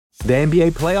The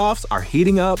NBA playoffs are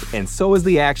heating up, and so is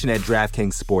the action at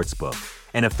DraftKings Sportsbook,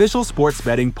 an official sports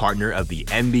betting partner of the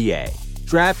NBA.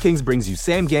 DraftKings brings you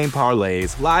same-game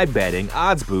parlays, live betting,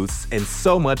 odds boosts, and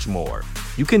so much more.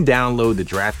 You can download the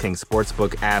DraftKings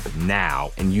Sportsbook app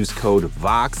now and use code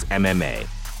VOXMMA.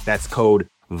 That's code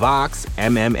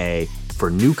VOXMMA for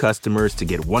new customers to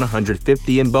get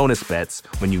 $150 in bonus bets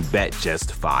when you bet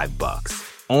just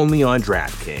 $5. Only on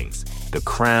DraftKings. The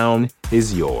crown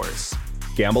is yours.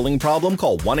 Gambling problem?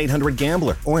 Call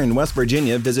 1-800-GAMBLER. Or in West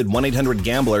Virginia, visit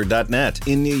 1-800-GAMBLER.net.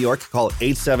 In New York, call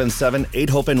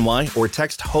 877-8-HOPE-NY or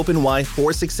text HOPE-NY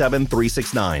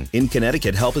 467-369. In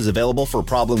Connecticut, help is available for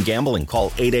problem gambling.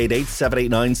 Call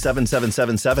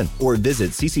 888-789-7777 or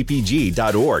visit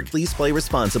ccpg.org. Please play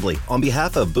responsibly. On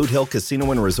behalf of Boot Hill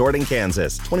Casino and Resort in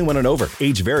Kansas, 21 and over.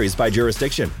 Age varies by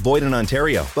jurisdiction. Void in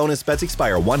Ontario. Bonus bets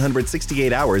expire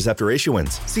 168 hours after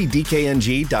issuance. See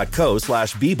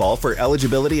dkng.co/bball for eligibility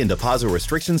and deposit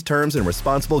restrictions, terms, and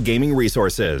responsible gaming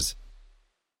resources.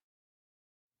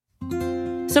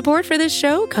 Support for this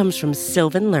show comes from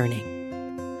Sylvan Learning.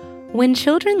 When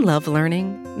children love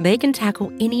learning, they can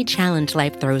tackle any challenge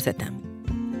life throws at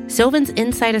them. Sylvan's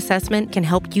Insight Assessment can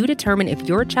help you determine if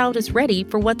your child is ready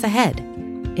for what's ahead.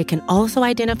 It can also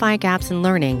identify gaps in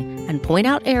learning and point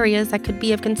out areas that could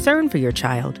be of concern for your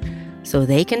child so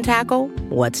they can tackle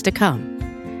what's to come.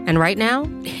 And right now,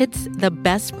 it's the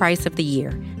best price of the year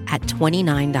at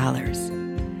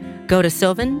 $29. Go to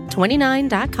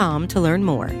sylvan29.com to learn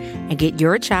more and get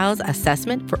your child's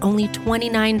assessment for only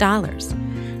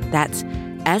 $29. That's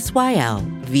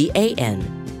SYLVAN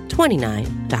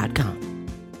 29.com.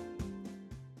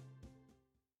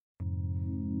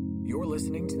 You're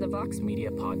listening to the Vox Media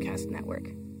Podcast Network.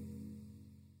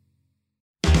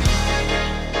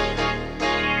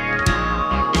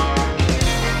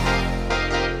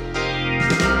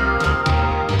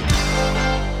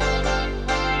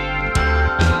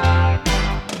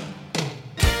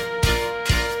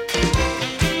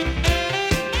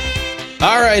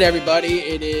 All right, everybody.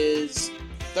 It is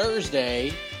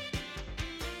Thursday,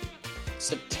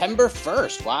 September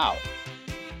 1st. Wow.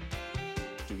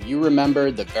 Do you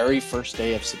remember the very first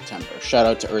day of September? Shout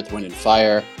out to Earth, Wind, and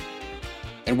Fire.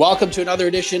 And welcome to another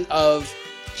edition of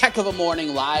Heck of a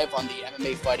Morning live on the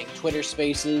MMA Fighting Twitter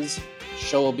Spaces. The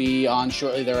show will be on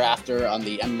shortly thereafter on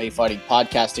the MMA Fighting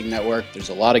Podcasting Network. There's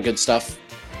a lot of good stuff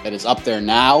that is up there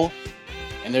now.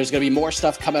 And there's going to be more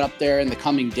stuff coming up there in the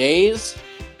coming days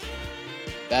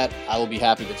that I will be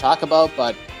happy to talk about,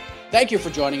 but thank you for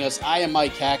joining us. I am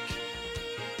Mike Heck.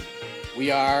 We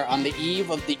are on the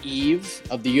eve of the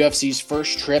UFC's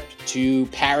first trip to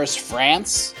Paris,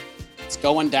 France. It's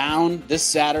going down this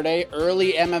Saturday,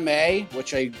 early MMA,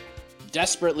 which I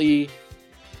desperately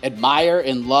admire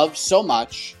and love so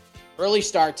much. Early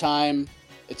start time,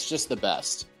 it's just the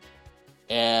best.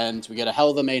 And we get a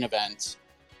hell of a main event.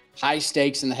 High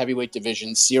stakes in the heavyweight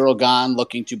division. Cyril Gane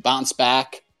looking to bounce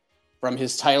back from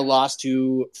his title loss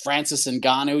to Francis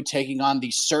Ngannou, taking on the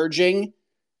surging,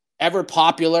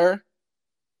 ever-popular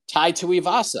Tai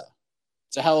Tuivasa.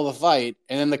 It's a hell of a fight.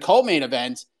 And then the co-main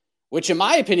event, which in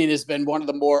my opinion has been one of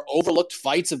the more overlooked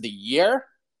fights of the year,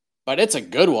 but it's a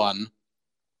good one,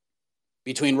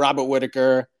 between Robert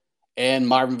Whittaker and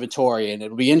Marvin Vettori. And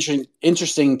it'll be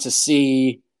interesting to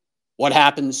see what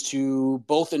happens to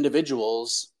both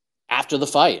individuals after the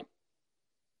fight.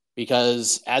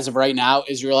 Because as of right now,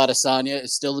 Israel Adesanya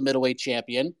is still the middleweight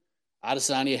champion.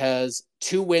 Adesanya has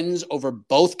 2 wins over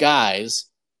both guys.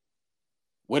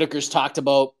 Whittaker's talked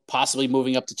about possibly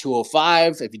moving up to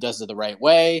 205 if he does it the right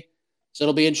way. So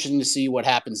it'll be interesting to see what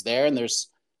happens there. And there's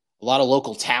a lot of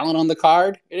local talent on the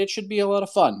card, and it should be a lot of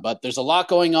fun. But there's a lot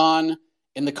going on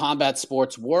in the combat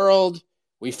sports world.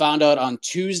 We found out on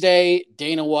Tuesday,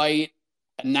 Dana White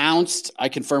announced, I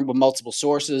confirmed with multiple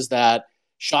sources, that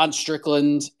Sean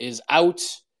Strickland is out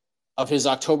of his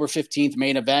October 15th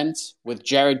main event with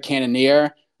Jared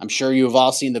Cannonier. I'm sure you have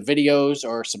all seen the videos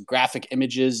or some graphic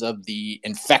images of the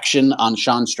infection on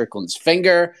Sean Strickland's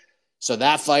finger. So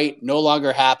that fight no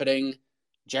longer happening.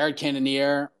 Jared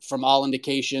Cannonier, from all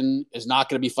indication, is not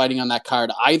going to be fighting on that card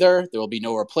either. There will be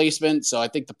no replacement. So I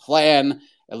think the plan,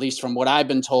 at least from what I've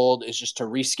been told, is just to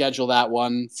reschedule that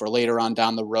one for later on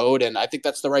down the road. And I think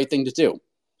that's the right thing to do.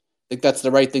 I think that's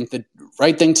the right thing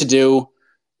to do,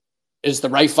 is the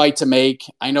right fight to make.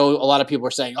 I know a lot of people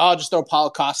are saying, oh, just throw Paulo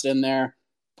Costa in there.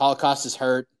 Paulo Costa's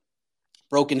hurt,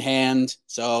 broken hand.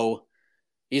 So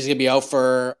he's going to be out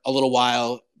for a little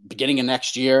while, beginning of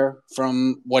next year,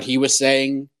 from what he was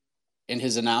saying in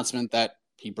his announcement that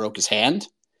he broke his hand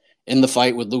in the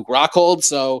fight with Luke Rockhold.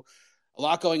 So a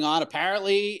lot going on.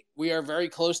 Apparently, we are very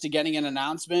close to getting an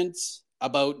announcement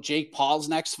about Jake Paul's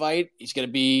next fight. He's going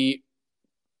to be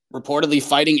reportedly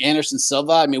fighting Anderson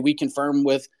Silva. I mean, we confirmed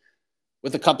with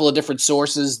a couple of different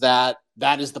sources that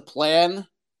is the plan.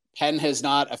 Pen has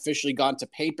not officially gone to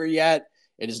paper yet.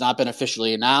 It has not been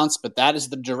officially announced, but that is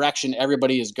the direction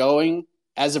everybody is going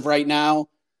as of right now.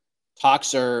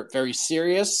 Talks are very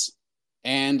serious,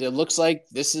 and it looks like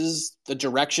this is the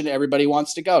direction everybody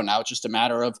wants to go. Now it's just a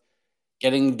matter of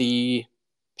getting the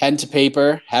pen to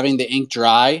paper, having the ink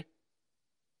dry.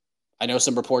 I know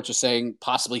some reports are saying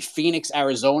possibly Phoenix,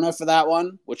 Arizona for that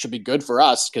one, which would be good for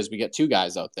us because we get two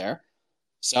guys out there.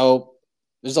 So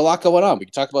there's a lot going on. We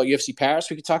can talk about UFC Paris.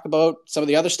 We can talk about some of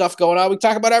the other stuff going on. We can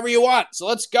talk about whatever you want. So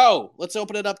let's go. Let's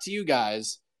open it up to you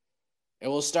guys.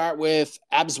 And we'll start with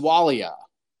Abswalia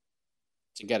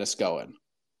to get us going.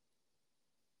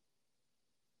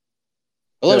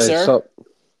 Hello, sir. How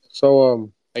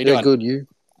you doing? Good. You?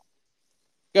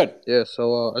 Good. Yeah,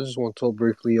 I just want to talk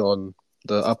briefly on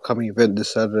the upcoming event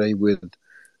this Saturday with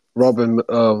Rob and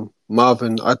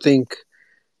Marvin. I think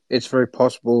it's very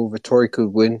possible Vettori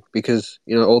could win because,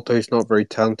 although he's not very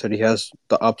talented, he has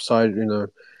the upside,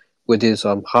 with his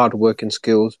hard work and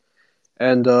skills.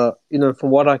 And, from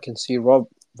what I can see, Rob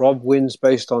wins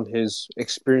based on his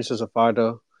experience as a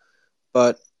fighter,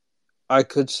 but I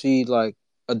could see,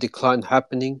 a decline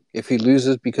happening if he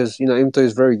loses because, even though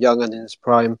he's very young and in his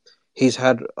prime, he's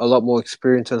had a lot more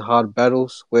experience in hard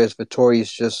battles, whereas Vettori is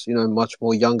just, much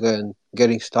more younger and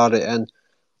getting started. And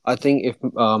I think if,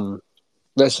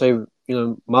 let's say,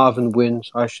 Marvin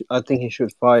wins, I think he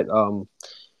should fight, the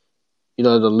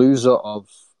loser of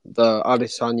the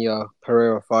Adesanya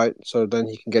Pereira fight, so then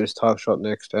he can get his title shot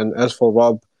next. And as for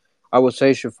Rob, I would say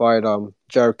he should fight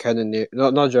Jared Cannonier.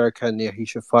 Not Jared Cannonier. He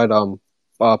should fight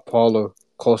Paulo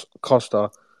Costa.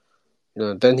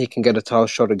 Then he can get a title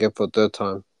shot again for the third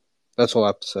time. That's all I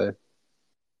have to say.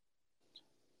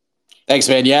 Thanks,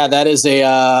 man. Yeah, that is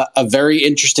a very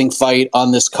interesting fight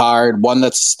on this card. One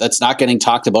that's not getting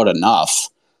talked about enough.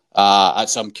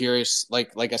 So I'm curious,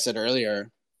 like I said earlier,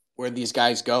 where these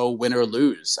guys go, win or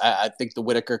lose. I think the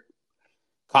Whittaker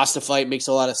Costa fight makes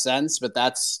a lot of sense, but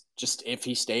that's just if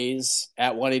he stays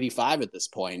at 185 at this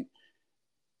point.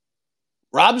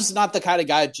 Rob's not the kind of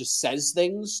guy that just says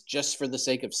things just for the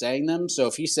sake of saying them. So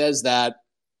if he says that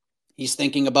he's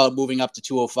thinking about moving up to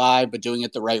 205, but doing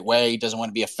it the right way, he doesn't want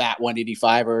to be a fat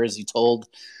 185er, as he told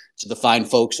to the fine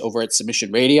folks over at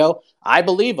Submission Radio, I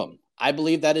believe him. I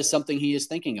believe that is something he is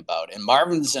thinking about. And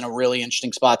Marvin's in a really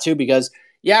interesting spot too, because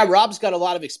yeah, Rob's got a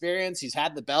lot of experience. He's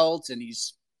had the belt and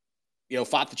he's,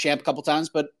 fought the champ a couple times,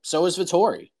 but so is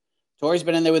Vettori. Vettori's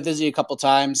been in there with Izzy a couple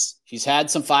times. He's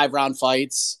had some 5-round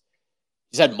fights.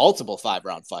 He's had multiple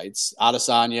 5-round fights.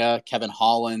 Adesanya, Kevin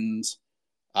Holland,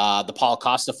 the Paul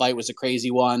Costa fight was a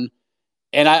crazy one.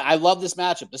 And I love this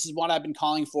matchup. This is one I've been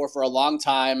calling for a long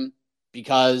time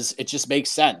because it just makes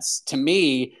sense to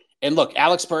me. And look,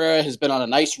 Alex Pereira has been on a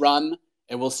nice run,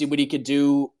 and we'll see what he could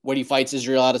do when he fights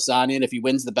Israel Adesanya. And if he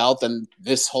wins the belt, then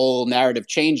this whole narrative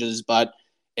changes. But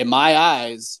in my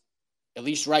eyes, at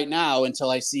least right now, until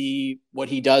I see what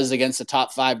he does against the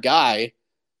top 5 guy,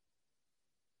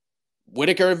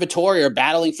 Whittaker and Vettori are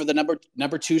battling for the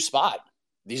number 2 spot.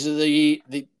 These are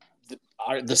the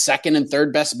second and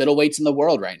third best middleweights in the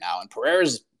world right now. And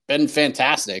Pereira's been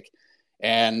fantastic.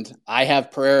 And I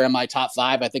have Pereira in my top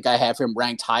 5. I think I have him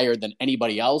ranked higher than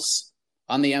anybody else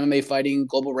on the MMA Fighting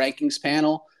Global Rankings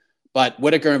panel. But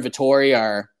Whittaker and Vettori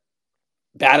are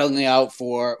battling out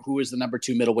for who is the number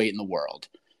 2 middleweight in the world.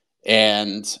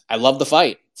 And I love the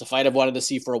fight. It's a fight I've wanted to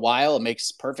see for a while. It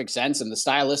makes perfect sense. And the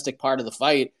stylistic part of the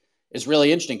fight is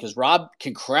really interesting because Rob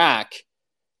can crack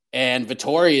and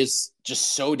Vettori is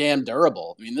just so damn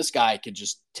durable. I mean, this guy could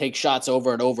just take shots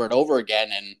over and over and over again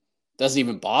and doesn't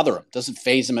even bother him, doesn't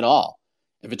faze him at all.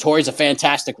 And Vettori's a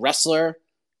fantastic wrestler,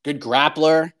 good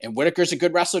grappler, and Whittaker's a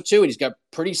good wrestler too, and he's got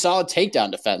pretty solid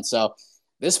takedown defense. So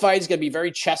this fight is going to be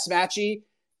very chess matchy.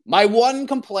 My one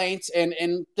complaint,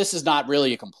 and this is not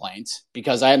really a complaint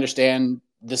because I understand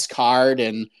this card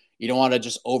and you don't want to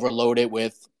just overload it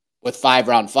with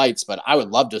 5-round fights, but I would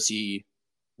love to see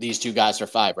these two guys for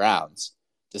 5 rounds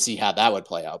to see how that would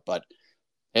play out. But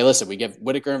hey, listen, we give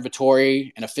Whittaker and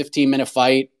Vettori in a 15-minute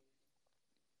fight.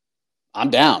 I'm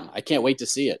down. I can't wait to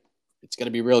see it. It's going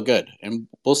to be real good, and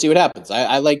we'll see what happens.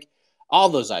 I like all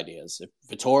those ideas. If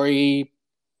Vettori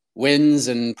wins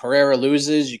and Pereira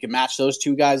loses, you can match those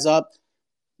two guys up.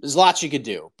 There's lots you could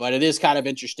do, but it is kind of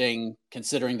interesting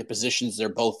considering the positions they're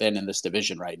both in this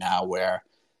division right now, where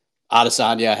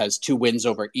Adesanya has 2 wins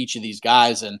over each of these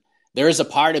guys, and there is a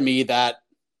part of me that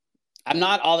I'm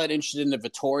not all that interested in the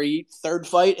Vettori third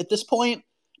fight at this point,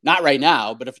 Not right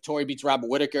now, but if Vettori beats Robert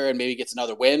Whittaker and maybe gets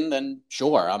another win, then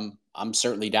sure, I'm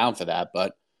certainly down for that.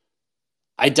 But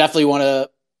I definitely want to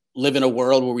live in a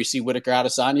world where we see Whittaker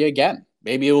Adesanya again.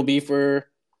 Maybe it will be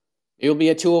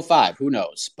at 205. Who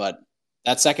knows? But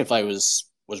that second fight was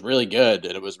really good,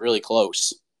 and it was really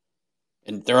close.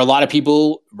 And there are a lot of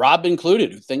people, Rob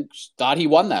included, who thought he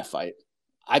won that fight.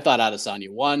 I thought Adesanya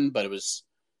won, but it was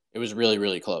really,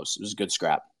 really close. It was a good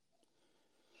scrap.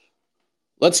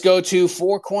 Let's go to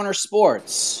Four Corner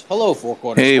Sports. Hello, Four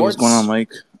Corner Sports. Hey, what's going on,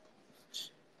 Mike?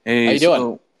 Hey, how you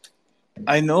doing?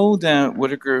 I know that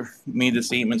Whittaker made the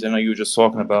statements. I know you were just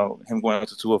talking about him going up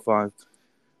to 205.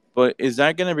 But is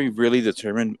that going to be really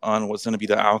determined on what's going to be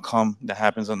the outcome that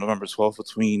happens on November 12th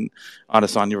between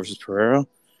Adesanya versus Pereira?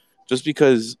 Just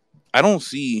because I don't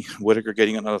see Whittaker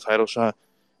getting another title shot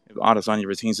if Adesanya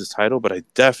retains his title, but I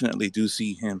definitely do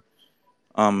see him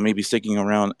maybe sticking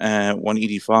around at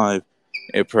 185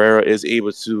 if Pereira is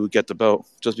able to get the belt,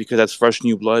 just because that's fresh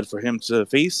new blood for him to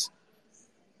face.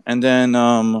 And then,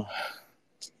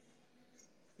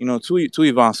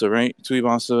 Tuivasa, right?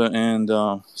 Tuivasa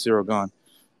and Cyril Gane.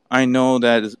 I know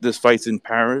that this fight's in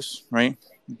Paris, right?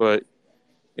 But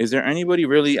is there anybody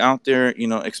really out there,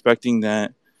 expecting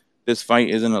that this fight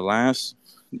is going to last,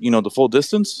 the full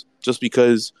distance? Just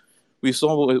because we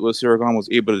saw what Cyril Gane was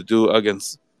able to do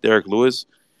against Derek Lewis.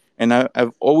 And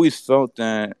I've always felt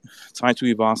that Tai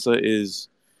Tuivasa is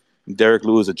Derek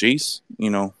Lewis adjacent,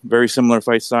 very similar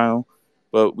fight style.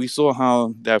 But we saw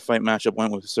how that fight matchup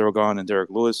went with Cyril Gane and Derek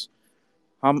Lewis.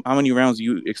 How many rounds do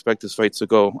you expect this fight to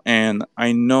go? And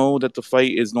I know that the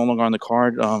fight is no longer on the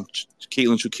card.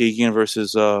 Caitlin Chukagian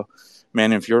versus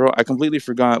Manon Fiorot. I completely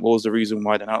forgot what was the reason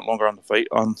why they're not longer on the fight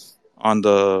on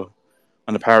the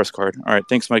Paris card. All right,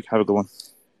 thanks, Mike. Have a good one.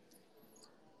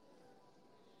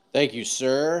 Thank you,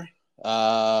 sir.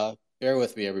 Bear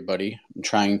with me, everybody. I'm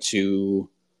trying to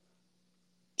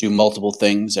do multiple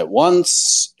things at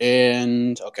once,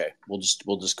 and okay, we'll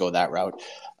just go that route.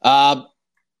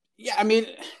 Yeah, I mean,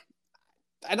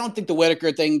 I don't think the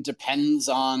Whittaker thing depends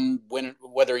on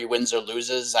whether he wins or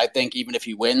loses. I think even if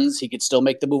he wins, he could still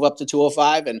make the move up to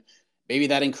 205, and maybe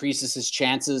that increases his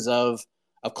chances of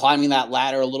climbing that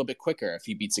ladder a little bit quicker if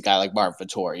he beats a guy like Marvin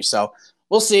Vettori. So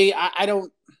we'll see.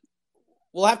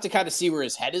 We'll have to kind of see where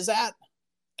his head is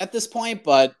at this point,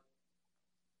 but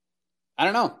I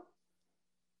don't know.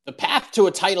 The path to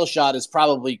a title shot is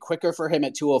probably quicker for him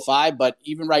at 205, but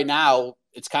even right now,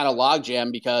 it's kind of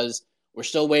logjam because we're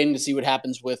still waiting to see what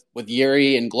happens with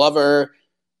Yuri and Glover.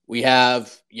 We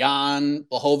have Jan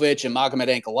Blachowicz and Magomed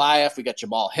Ankalaev. We got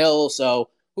Jamal Hill. So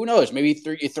who knows? Maybe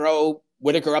you throw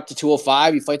Whittaker up to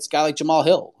 205. You fight a guy like Jamal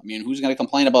Hill. I mean, who's going to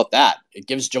complain about that? It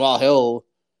gives Jamal Hill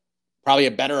probably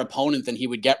a better opponent than he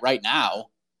would get right now,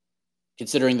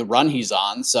 considering the run he's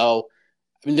on. So,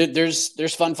 I mean,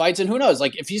 there's fun fights, and who knows?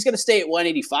 Like, if he's going to stay at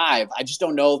 185, I just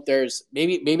don't know if there's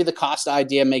maybe the cost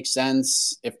idea makes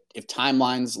sense if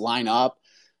timelines line up,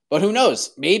 but who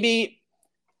knows? Maybe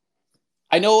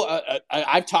I know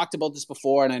I've talked about this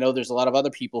before, and I know there's a lot of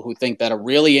other people who think that a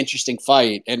really interesting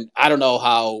fight, and I don't know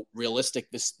how realistic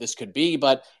this could be,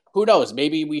 but who knows?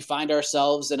 Maybe we find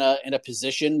ourselves in a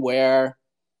position where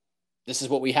this is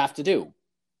what we have to do,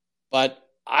 but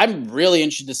I'm really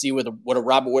interested to see what a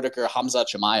Robert Whittaker Hamza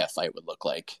Chimaev fight would look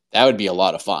like. That would be a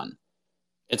lot of fun.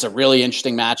 It's a really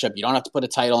interesting matchup. You don't have to put a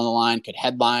title on the line. Could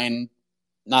headline,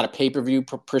 not a pay-per-view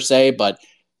per se, but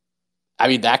I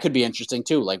mean, that could be interesting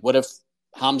too. Like, what if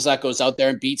Hamza goes out there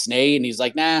and beats Nate and he's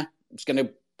like, nah, I'm just going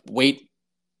to wait.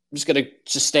 I'm just going to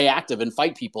just stay active and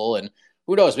fight people. And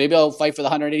who knows, maybe I'll fight for the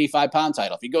 185-pound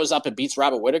title. If he goes up and beats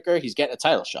Robert Whittaker, he's getting a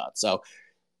title shot. So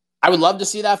I would love to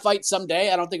see that fight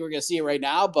someday. I don't think we're going to see it right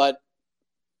now, but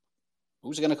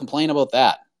who's going to complain about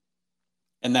that?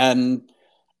 And then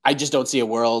I just don't see a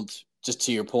world, just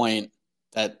to your point,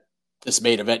 that this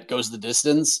main event goes the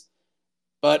distance.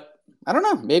 But I don't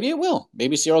know. Maybe it will.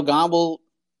 Maybe Cyril Gane will.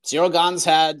 Cyril Gane's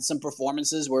had some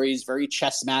performances where he's very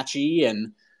chess matchy,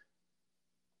 and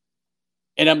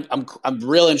I'm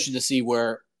real interested to see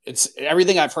where it's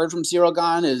everything I've heard from Cyril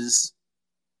Gane is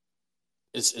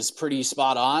pretty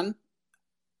spot on.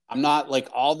 I'm not like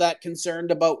all that concerned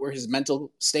about where his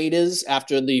mental state is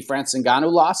after the Francis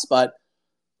Ngannou loss, but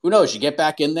who knows? You get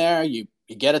back in there, you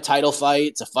get a title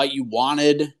fight. It's a fight you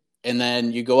wanted, and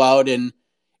then you go out and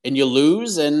you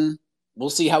lose, and we'll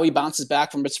see how he bounces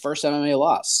back from his first MMA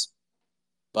loss.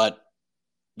 But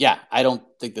yeah, I don't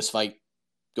think this fight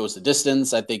goes the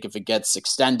distance. I think if it gets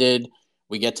extended,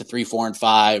 we get to 3, 4, and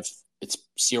 5. It's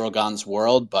Cyril Gane's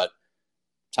world, but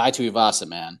Tai Tuivasa,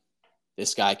 man,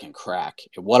 this guy can crack.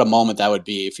 What a moment that would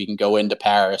be if he can go into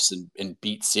Paris and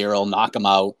beat Cyril, knock him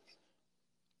out.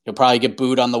 He'll probably get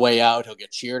booed on the way out. He'll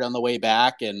get cheered on the way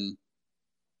back, and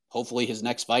hopefully his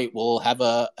next fight will have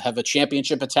a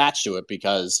championship attached to it,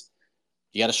 because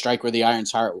you got to strike where the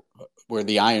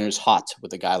iron is hot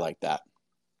with a guy like that.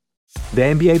 The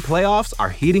NBA playoffs are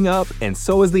heating up, and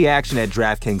so is the action at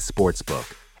DraftKings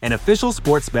Sportsbook, an official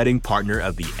sports betting partner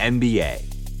of the NBA.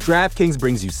 DraftKings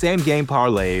brings you same-game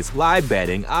parlays, live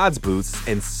betting, odds boosts,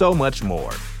 and so much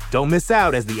more. Don't miss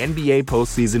out as the NBA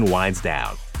postseason winds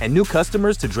down. And new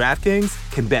customers to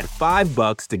DraftKings can bet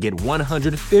 $5 to get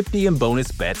 $150 in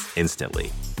bonus bets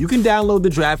instantly. You can download the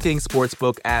DraftKings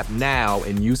Sportsbook app now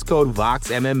and use code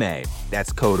VOXMMA.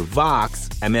 That's code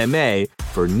VOXMMA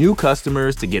for new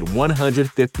customers to get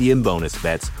 $150 in bonus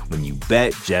bets when you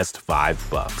bet just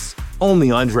 $5.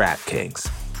 Only on DraftKings.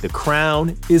 The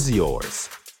crown is yours.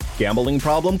 Gambling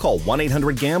problem? Call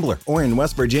 1-800-GAMBLER. Or in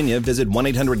West Virginia, visit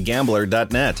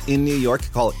 1-800-GAMBLER.net. In New York,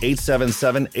 call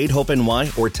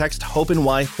 877-8-HOPE-NY or text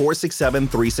HOPE-NY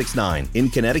 467-369. In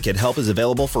Connecticut, help is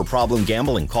available for problem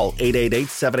gambling. Call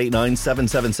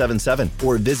 888-789-7777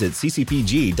 or visit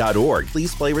ccpg.org.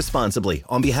 Please play responsibly.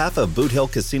 On behalf of Boot Hill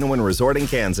Casino and Resort in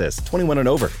Kansas, 21 and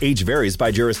over. Age varies by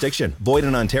jurisdiction. Void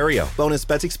in Ontario. Bonus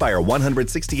bets expire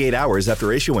 168 hours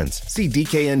after issuance. See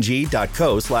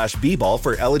dkng.co/bball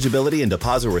for eligibility and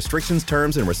deposit restrictions,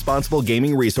 terms, and responsible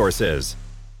gaming resources.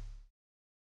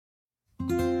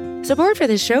 Support for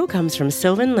this show comes from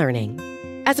Sylvan Learning.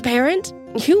 As a parent,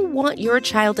 you want your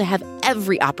child to have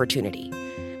every opportunity,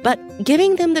 but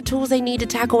giving them the tools they need to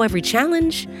tackle every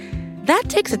challenge, that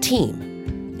takes a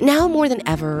team. Now more than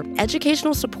ever,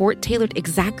 educational support tailored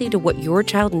exactly to what your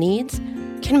child needs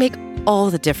can make all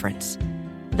the difference.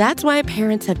 That's why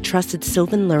parents have trusted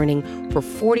Sylvan Learning for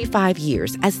 45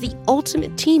 years as the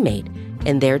ultimate teammate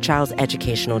in their child's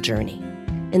educational journey,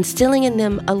 instilling in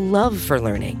them a love for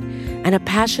learning and a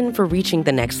passion for reaching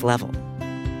the next level.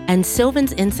 And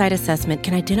Sylvan's Insight Assessment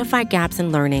can identify gaps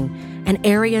in learning and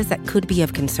areas that could be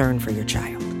of concern for your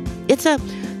child. It's a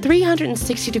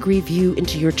 360-degree view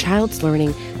into your child's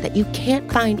learning that you can't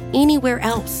find anywhere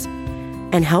else,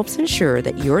 and helps ensure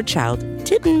that your child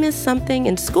didn't miss something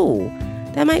in school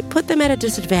that might put them at a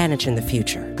disadvantage in the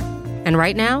future. And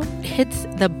right now, it's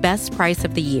the best price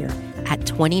of the year at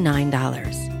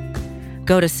 $29.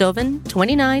 Go to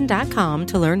sylvan29.com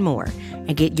to learn more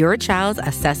and get your child's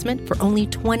assessment for only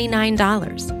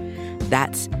 $29.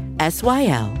 That's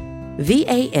SYLVAN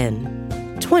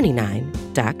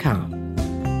 29.com.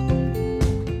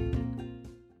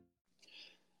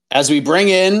 As we bring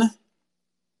in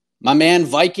my man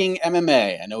Viking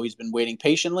MMA, I know he's been waiting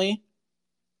patiently,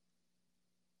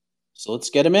 so let's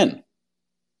get him in.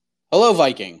 Hello,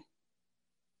 Viking.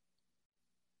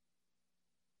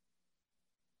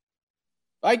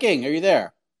 Viking, are you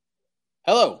there?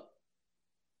 Hello.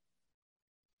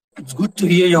 It's good to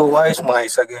hear your voice,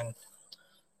 Mice, again.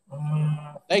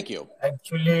 Thank you.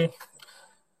 Actually,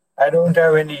 I don't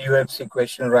have any UFC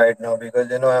question right now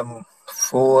because, I'm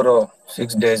 4 or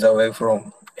 6 days away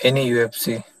from any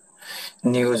UFC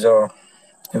news or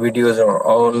videos or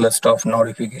all the stuff,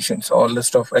 notifications, all the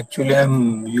stuff. Actually,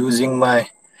 I'm using my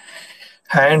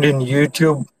hand in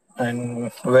YouTube, and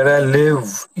where I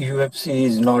live, UFC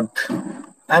is not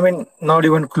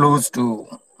even close to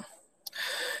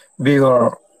big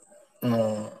or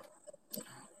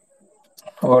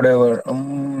whatever.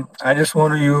 I just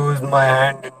want to use my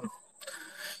hand in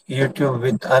YouTube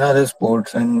with another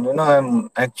sports, and I'm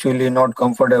actually not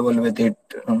comfortable with it.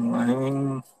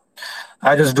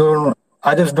 I just don't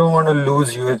want to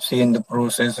lose UFC in the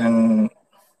process, and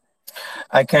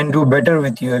I can do better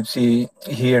with UFC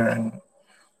here. And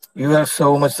you are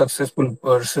so much successful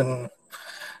person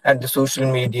at the social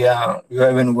media. You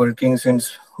have been working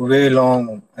since way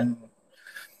long, and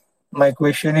my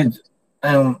question is,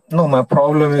 my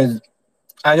problem is,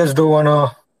 I just don't want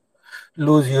to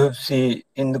lose UFC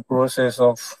in the process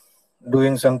of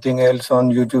doing something else on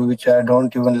YouTube, which I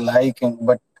don't even like,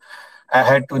 but I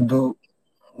had to do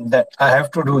that. I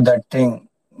have to do that thing,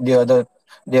 the other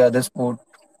sport.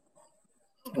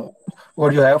 What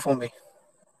do you have for me?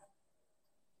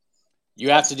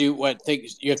 You have to do what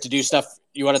things? You have to do stuff.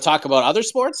 You want to talk about other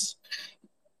sports?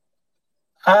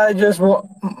 I just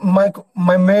my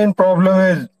main problem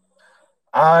is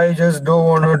I just don't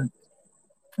want to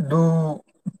do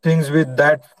things with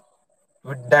that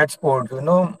sport,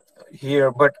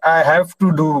 here. But I have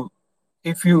to do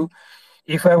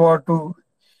if I want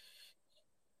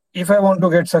to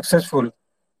get successful.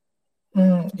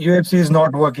 UFC is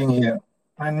not working here,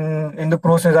 and in the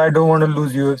process, I don't want to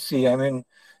lose UFC.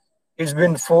 It's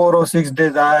been 4 or 6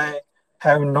 days. I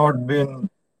have not been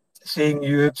seeing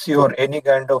UFC or any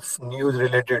kind of news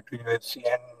related to UFC,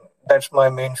 and that's my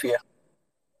main fear.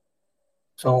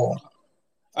 So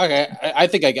Okay, I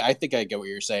think I get what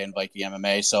you're saying, Viking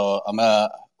MMA. So I'm gonna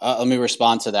let me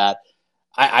respond to that.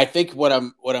 I think what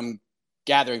I'm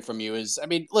gathering from you is, I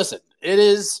mean, listen,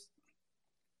 it's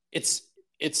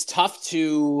it's tough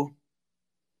to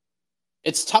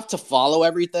follow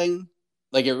everything.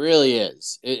 Like it really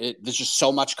is. There's just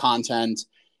so much content,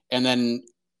 and then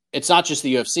it's not just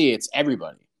the UFC; it's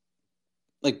everybody.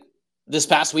 Like this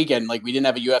past weekend, like we didn't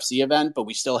have a UFC event, but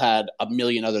we still had a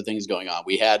million other things going on.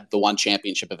 We had the one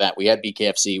championship event, we had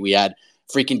BKFC, we had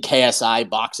freaking KSI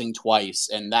boxing twice,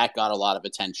 and that got a lot of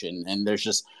attention. And there's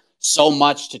just so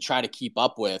much to try to keep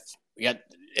up with. We got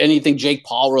anything Jake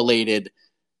Paul related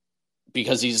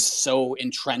because he's so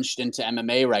entrenched into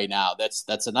MMA right now.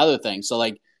 That's another thing. So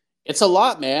like it's a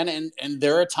lot, man. And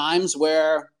there are times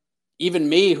where even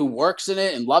me who works in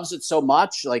it and loves it so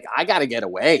much, like I gotta get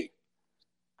away.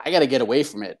 I got to get away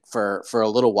from it for a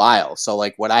little while. So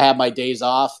like when I have my days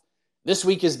off, this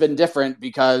week has been different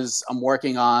because I'm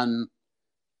working on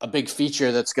a big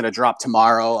feature that's going to drop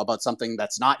tomorrow about something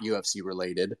that's not UFC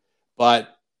related. But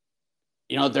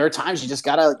you know, there are times you just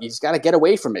gotta get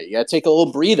away from it. You gotta take a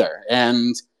little breather.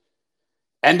 And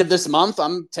end of this month,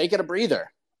 I'm taking a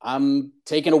breather. I'm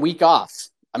taking a week off.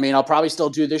 I mean, I'll probably still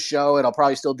do this show and I'll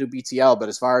probably still do BTL, but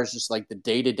as far as just like the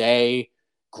day-to-day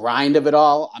grind of it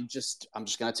all, I'm just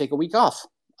gonna take a week off.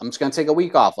 I'm just gonna take a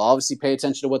week off. I'll obviously pay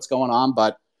attention to what's going on,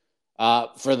 but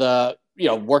for the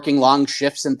working long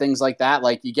shifts and things like that,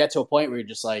 like you get to a point where you're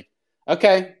just like,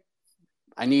 okay,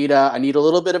 I need a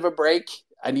little bit of a break.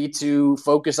 I need to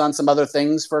focus on some other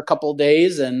things for a couple of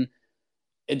days and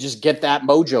just get that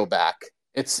mojo back.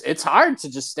 It's hard to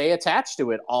just stay attached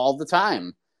to it all the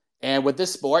time. And with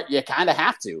this sport, you kind of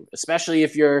have to, especially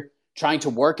if you're trying to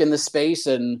work in the space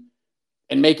and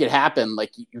make it happen.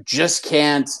 Like you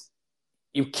can't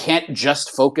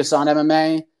just focus on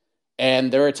MMA.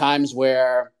 And there are times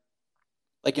where,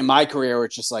 like in my career, where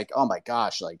it's just like, oh my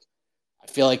gosh, like I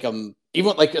feel like I'm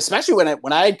even like, especially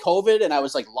when I had COVID and I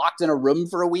was like locked in a room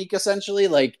for a week, essentially,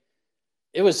 like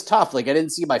it was tough. Like I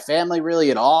didn't see my family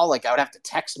really at all. Like I would have to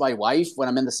text my wife when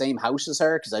I'm in the same house as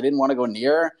her because I didn't want to go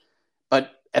near her.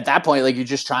 But at that point, like you're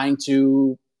just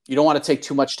you don't want to take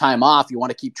too much time off. You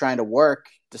want to keep trying to work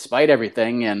despite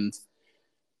everything. And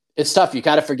it's tough. You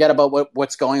kind of forget about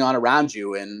what's going on around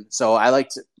you. And so I like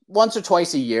to, once or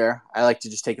twice a year, I like to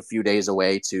just take a few days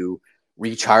away to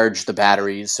recharge the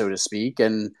batteries, so to speak.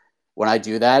 And when I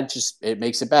do that, it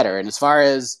makes it better. And as far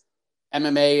as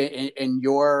MMA in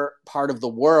your part of the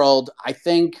world, I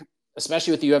think,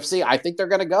 especially with the UFC, I think they're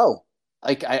going to go.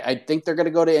 Like, I think they're going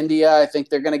to go to India. I think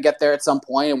they're going to get there at some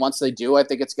point. And once they do, I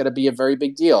think it's going to be a very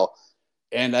big deal.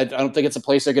 And I don't think it's a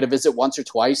place they're going to visit once or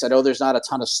twice. I know there's not a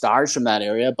ton of stars from that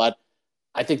area, but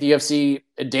I think the UFC,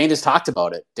 Dana's talked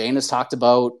about it. Dana's talked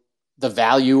about the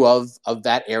value of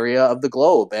that area of the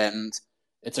globe. And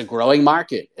it's a growing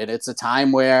market. And it's a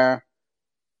time where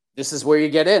this is where you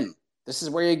get in. This is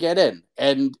where you get in.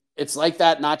 And it's like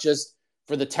that, not just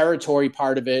for the territory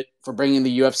part of it, for bringing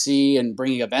the UFC and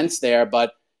bringing events there,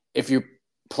 but if you're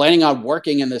planning on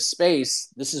working in this space,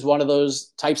 this is one of those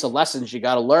types of lessons you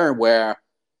got to learn where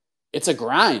it's a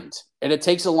grind and it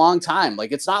takes a long time.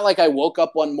 Like, it's not like I woke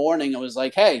up one morning and was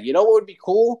like, hey, you know what would be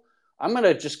cool? I'm going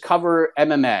to just cover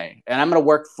MMA and I'm going to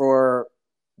work for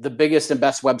the biggest and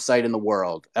best website in the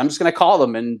world. I'm just going to call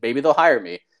them and maybe they'll hire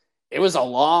me. It was a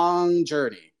long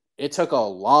journey. It took a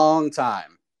long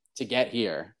time to get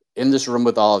here in this room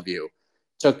with all of you.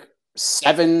 It took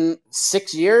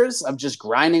 6 years of just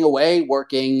grinding away,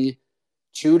 working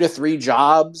 2 to 3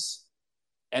 jobs.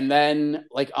 And then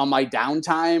like on my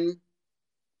downtime,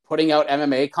 putting out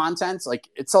MMA content, like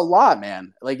it's a lot,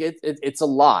 man. Like it's a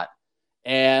lot.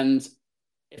 And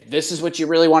if this is what you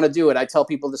really want to do, and I tell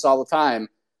people this all the time,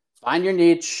 find your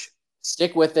niche,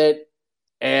 stick with it,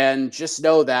 and just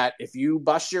know that if you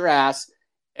bust your ass,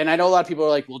 and I know a lot of people are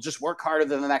like, well, just work harder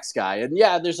than the next guy. And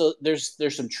yeah,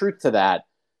 there's some truth to that.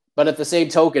 But at the same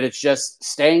token, it's just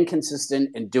staying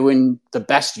consistent and doing the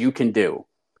best you can do.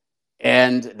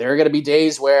 And there are going to be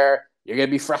days where you're going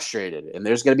to be frustrated. And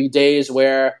there's going to be days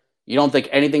where you don't think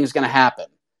anything's going to happen.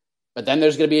 But then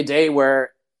there's going to be a day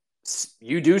where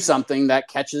you do something that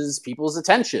catches people's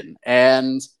attention.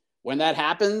 And when that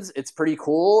happens, it's pretty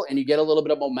cool. And you get a little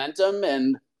bit of momentum.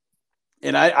 And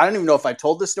I don't even know if I've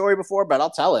told this story before, but I'll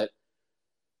tell it.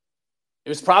 It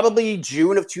was probably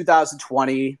June of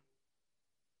 2020.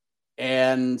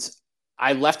 And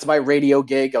I left my radio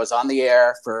gig. I was on the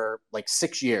air for like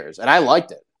 6 years. And I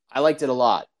liked it. I liked it a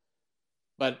lot.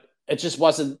 But it just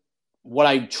wasn't what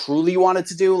I truly wanted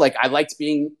to do. Like, I liked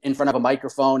being in front of a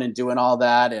microphone and doing all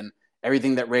that and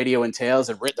everything that radio entails.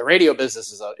 And the radio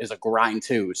business is a grind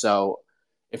too. So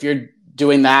if you're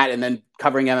doing that and then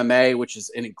covering MMA, which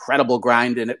is an incredible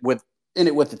grind in it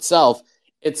with itself,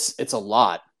 it's a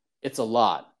lot. It's a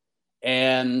lot.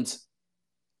 And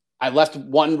I left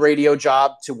one radio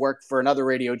job to work for another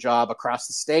radio job across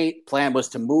the state. Plan was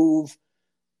to move.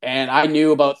 And I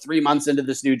knew about 3 months into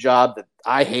this new job that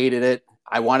I hated it.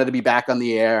 I wanted to be back on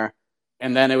the air.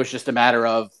 And then it was just a matter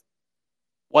of,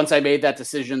 once I made that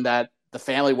decision that the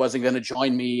family wasn't going to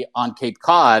join me on Cape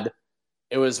Cod,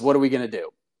 it was, what are we going to do?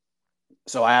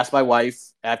 So I asked my wife,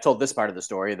 and I've told this part of the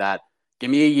story, that give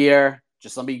me a year,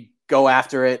 just let me go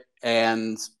after it.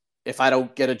 And if I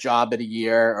don't get a job in a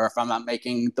year, or if I'm not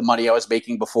making the money I was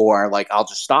making before, like, I'll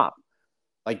just stop.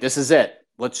 Like, this is it.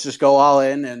 Let's just go all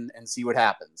in and see what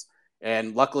happens.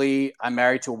 And luckily, I'm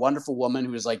married to a wonderful woman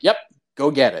who was like, yep,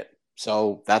 go get it.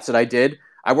 So that's what I did.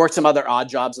 I worked some other odd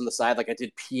jobs on the side. Like, I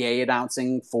did PA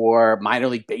announcing for minor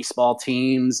league baseball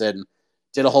teams and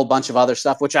did a whole bunch of other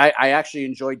stuff, which I actually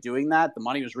enjoyed doing that. The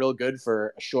money was real good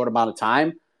for a short amount of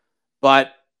time.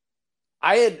 But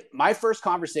my first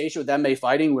conversation with MMA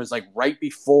fighting was like right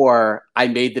before I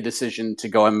made the decision to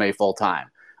go MMA full time.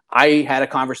 I had a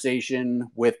conversation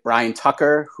with Brian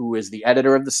Tucker, who is the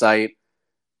editor of the site.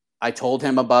 I told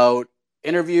him about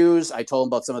interviews. I told him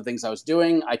about some of the things I was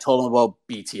doing. I told him about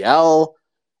BTL,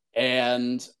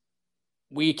 and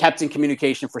we kept in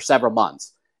communication for several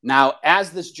months. Now,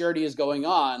 as this journey is going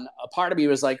on, a part of me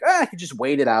was like, I could just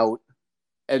wait it out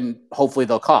and hopefully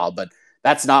they'll call. But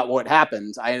that's not what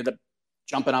happened. I ended up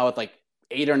jumping out with like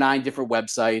 8 or 9 different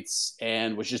websites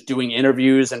and was just doing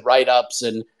interviews and write-ups.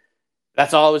 And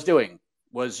that's all I was doing,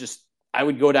 was just, I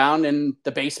would go down in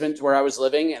the basement where I was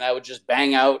living and I would just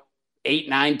bang out 8,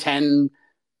 9, 10.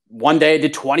 One day I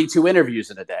did 22 interviews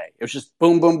in a day. It was just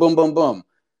boom, boom, boom, boom, boom.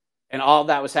 And all of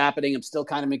that was happening. I'm still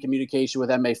kind of in communication with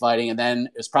MMA fighting. And then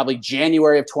it was probably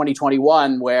January of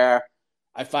 2021 where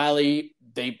I finally,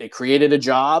 they created a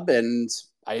job and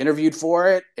I interviewed for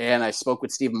it. And I spoke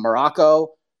with Steven Morocco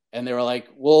and they were like,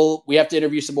 well, we have to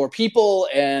interview some more people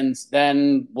and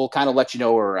then we'll kind of let you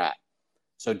know where we're at.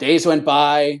 So days went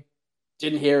by,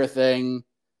 didn't hear a thing.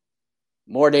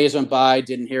 More days went by,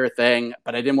 didn't hear a thing,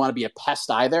 but I didn't want to be a pest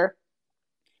either.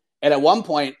 And at one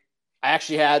point, I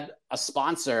actually had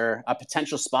a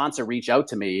potential sponsor reach out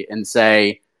to me and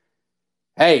say,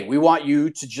 hey, we want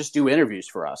you to just do interviews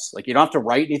for us. Like, you don't have to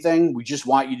write anything. We just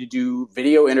want you to do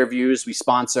video interviews. We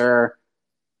sponsor,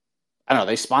 I don't know,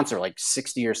 they sponsor like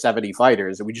 60 or 70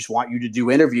 fighters. And we just want you to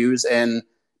do interviews and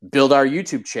build our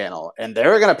YouTube channel. And they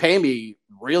were going to pay me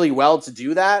really well to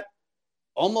do that.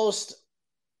 Almost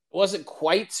wasn't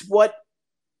quite what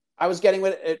I was getting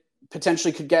with it,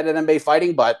 potentially could get at MMA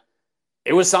fighting, but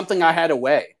it was something I had to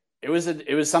weigh. It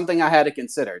was something I had to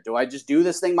consider. Do I just do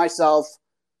this thing myself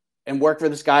and work for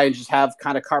this guy and just have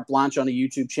kind of carte blanche on a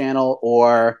YouTube channel?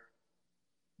 Or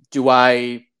do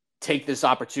I take this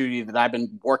opportunity that I've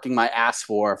been working my ass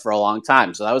for a long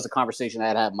time? So that was a conversation I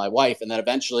had to have with my wife. And then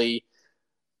eventually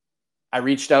I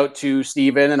reached out to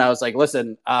Steven and I was like,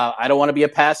 listen, I don't want to be a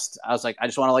pest. I was like, I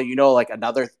just want to let you know, like,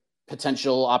 another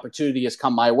potential opportunity has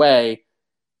come my way.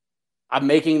 I'm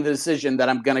making the decision that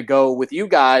I'm going to go with you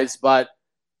guys, but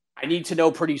I need to know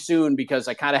pretty soon because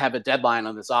I kind of have a deadline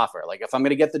on this offer. Like, if I'm going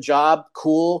to get the job,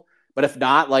 cool. But if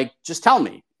not, like, just tell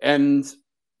me. And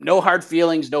no hard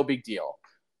feelings, no big deal.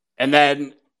 And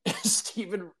then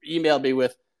Steven emailed me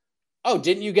with, oh,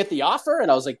 didn't you get the offer? And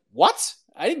I was like, what?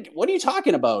 What are you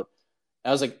talking about?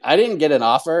 I was like, I didn't get an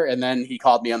offer. And then he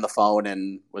called me on the phone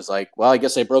and was like, well, I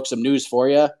guess I broke some news for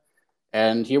you.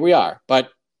 And here we are. But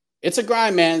it's a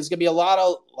grind, man. It's going to be a lot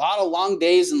of long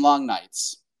days and long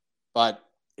nights. But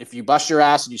if you bust your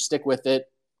ass and you stick with it,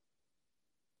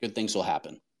 good things will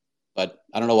happen. But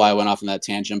I don't know why I went off on that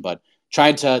tangent, but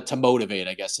tried to motivate,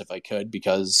 I guess, if I could,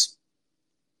 because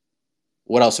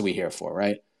what else are we here for,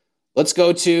 right? Let's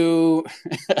go to,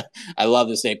 I love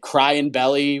this name, Crying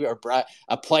Belly, or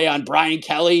a play on Brian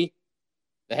Kelly,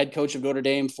 the head coach of Notre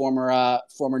Dame, former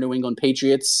New England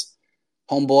Patriots,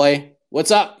 homeboy. What's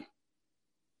up?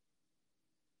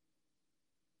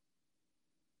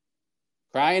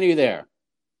 Crying, are you there?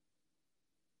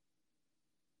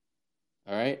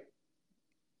 All right.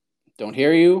 Don't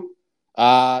hear you.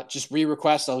 Just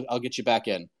re-request. I'll get you back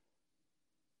in.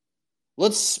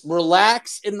 Let's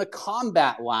relax in the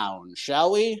Combat Lounge,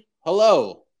 shall we?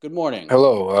 Hello. Good morning.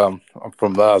 Hello. I'm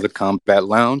from the Combat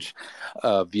Lounge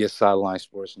via Sideline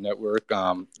Sports Network.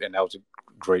 And that was a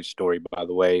great story, by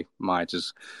the way. Mine's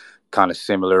just kind of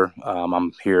similar.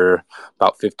 I'm here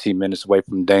about 15 minutes away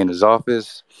from Dana's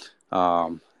office.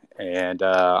 And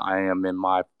I am in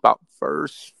my about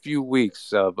first few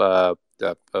weeks of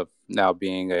now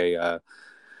being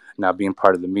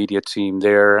part of the media team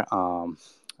there.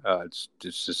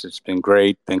 It's been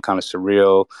great, been kind of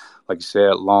surreal. Like you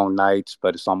said, long nights,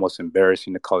 but it's almost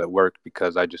embarrassing to call it work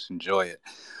because I just enjoy it.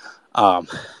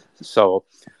 So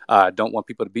I don't want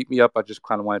people to beat me up. I just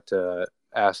kind of wanted to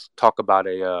talk about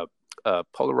a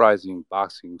polarizing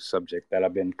boxing subject that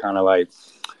I've been kind of like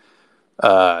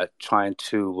trying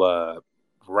to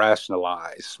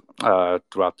rationalize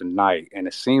throughout the night. And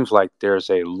it seems like there's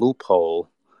a loophole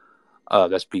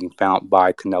that's being found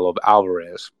by Canelo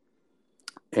Alvarez.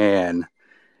 And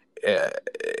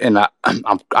I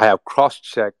have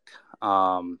cross-checked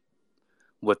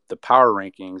with the power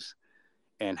rankings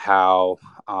and how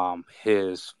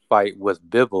his fight with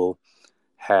Bivol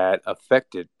had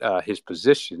affected his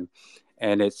position,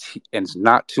 and it's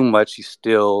not too much. He's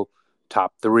still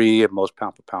top 3 at most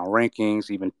pound for pound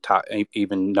rankings,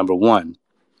 even number 1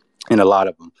 in a lot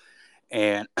of them.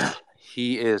 And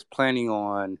he is planning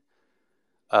on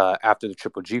after the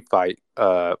Triple G fight,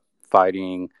 maybe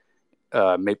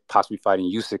possibly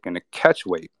fighting Usyk in a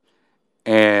catchweight,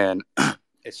 and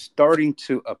it's starting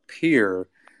to appear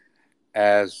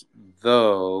as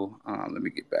though let me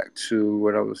get back to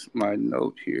what my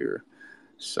note here.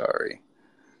 Sorry.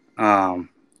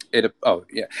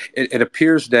 It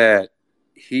appears that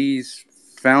he's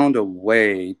found a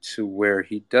way to where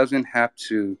he doesn't have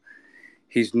to.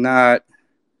 He's not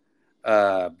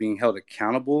being held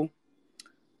accountable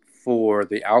for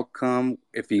the outcome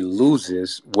if he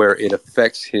loses, where it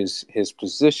affects his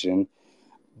position.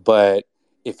 But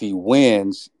if he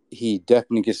wins, he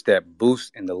definitely gets that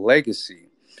boost in the legacy.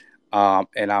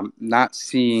 And I'm not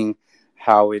seeing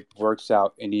how it works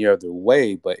out any other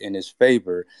way but in his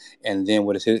favor. And then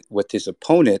with his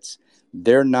opponents,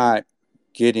 they're not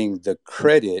getting the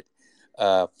credit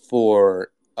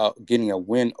for getting a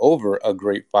win over a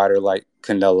great fighter like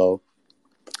Canelo.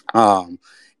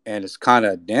 And it's kind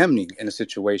of damning in a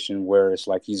situation where it's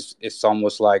like it's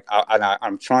almost like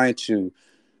I'm trying to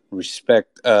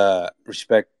respect Canelo.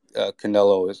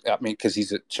 Because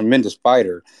he's a tremendous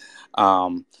fighter.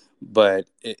 But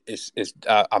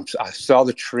I saw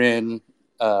the trend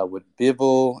with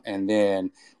Bivol, and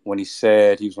then when he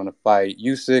said he was going to fight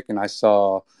Usyk, and I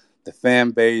saw the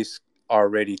fan base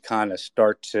already kind of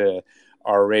start to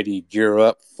already gear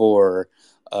up for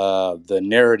the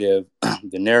narrative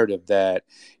that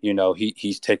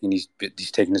he's taking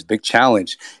this big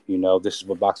challenge. This is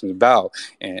what boxing is about,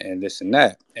 and this and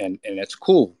that, and that's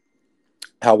cool.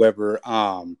 However,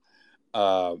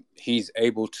 he's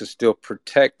able to still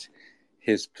protect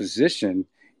his position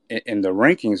in the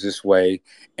rankings this way,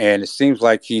 and it seems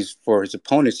like for his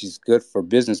opponents, he's good for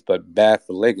business but bad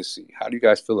for legacy. How do you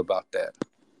guys feel about that?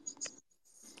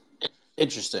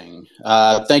 Interesting.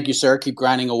 Thank you, sir. Keep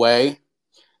grinding away.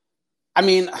 I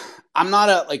mean, I'm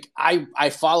not I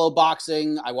follow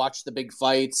boxing. I watch the big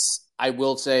fights. I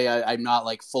will say I'm not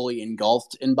fully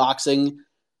engulfed in boxing,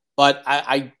 but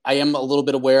I am a little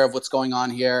bit aware of what's going on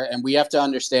here, and we have to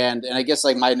understand, and I guess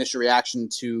my initial reaction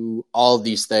to all of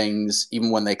these things,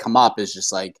 even when they come up, is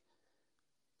just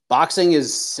boxing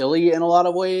is silly in a lot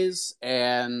of ways,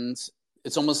 and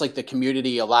it's almost like the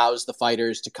community allows the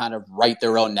fighters to kind of write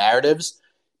their own narratives.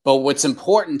 But what's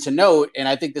important to note, and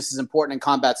I think this is important in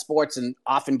combat sports and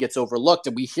often gets overlooked,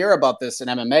 and we hear about this in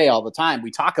MMA all the time.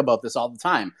 We talk about this all the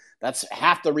time. That's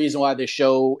half the reason why this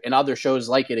show and other shows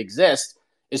like it exist,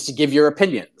 is to give your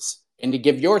opinions and to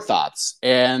give your thoughts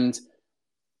and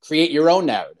create your own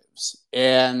narratives.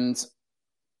 And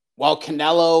while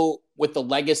Canelo, with the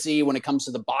legacy when it comes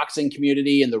to the boxing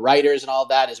community and the writers and all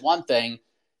that, is one thing,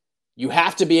 you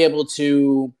have to be able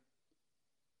to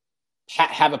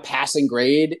have a passing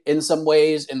grade in some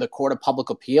ways in the court of public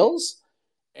appeals.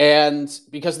 And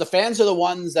because the fans are the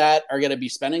ones that are going to be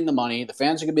spending the money, the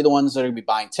fans are going to be the ones that are going to be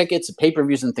buying tickets and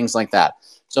pay-per-views and things like that.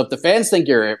 So if the fans think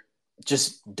you're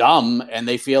just dumb and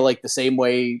they feel the same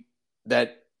way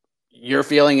that you're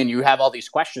feeling and you have all these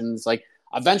questions,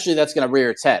 eventually that's going to rear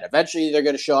its head. Eventually they're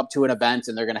going to show up to an event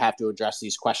and they're going to have to address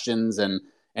these questions and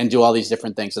do all these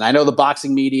different things. And I know the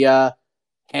boxing media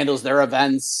handles their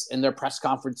events and their press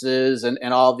conferences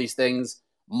and all of these things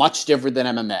much different than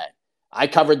MMA. I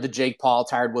covered the Jake Paul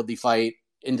Tyron Woodley fight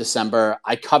in December.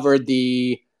 I covered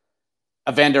the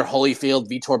Evander Holyfield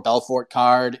Vitor Belfort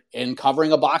card, and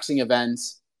covering a boxing event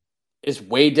is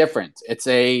way different. It's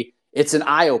an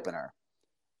eye opener.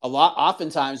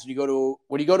 Oftentimes when you go to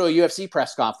a UFC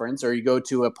press conference or you go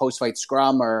to a post-fight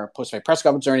scrum or post-fight press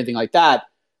conference or anything like that,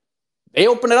 they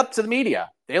open it up to the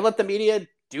media. They let the media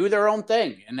do their own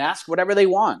thing and ask whatever they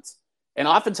want. And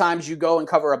oftentimes you go and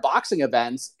cover a boxing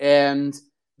event and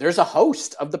there's a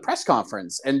host of the press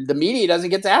conference and the media doesn't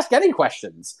get to ask any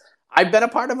questions. I've been a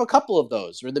part of a couple of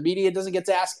those where the media doesn't get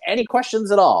to ask any questions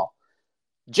at all.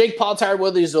 Jake Paul, Tyron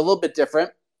Woodley is a little bit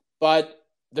different, but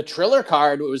the Triller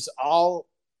card was all,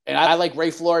 and I like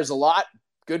Ray Flores a lot.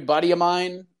 Good buddy of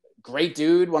mine, great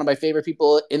dude, one of my favorite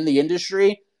people in the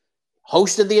industry,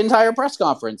 hosted the entire press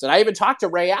conference. And I even talked to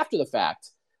Ray after the fact.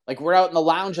 Like, we're out in the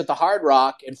lounge at the Hard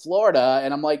Rock in Florida,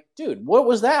 and I'm like, dude, what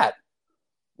was that?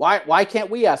 Why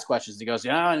can't we ask questions? He goes,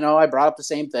 yeah, no, I brought up the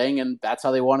same thing, and that's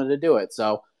how they wanted to do it.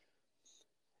 So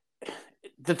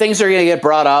the things are going to get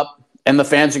brought up, and the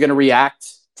fans are going to react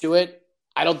to it.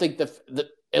 I don't think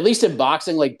at least in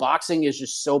boxing, like, boxing is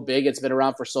just so big. It's been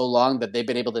around for so long that they've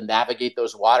been able to navigate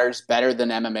those waters better than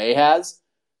MMA has.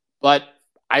 But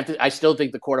I still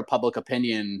think the court of public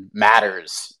opinion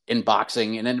matters in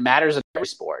boxing, and it matters in every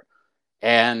sport.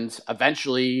 And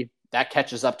eventually that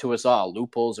catches up to us all,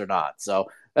 loopholes or not. So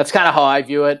that's kind of how I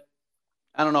view it.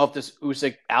 I don't know if this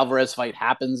Usyk-Alvarez fight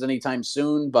happens anytime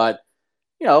soon, but,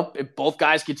 you know, if both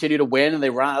guys continue to win and they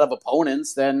run out of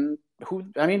opponents, then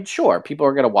sure, people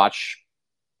are going to watch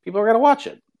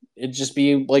it. It'd just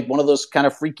be like one of those kind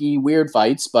of freaky, weird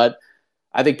fights, but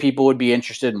I think people would be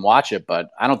interested in watch it, but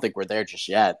I don't think we're there just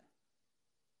yet.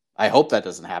 I hope that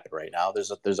doesn't happen right now.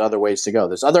 There's other ways to go.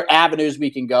 There's other avenues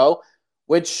we can go,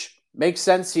 which makes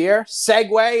sense here.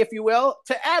 Segue, if you will,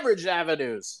 to average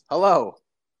avenues. Hello.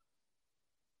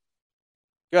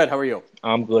 Good. How are you?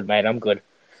 I'm good, mate. I'm good.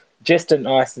 Just a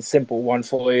nice and simple one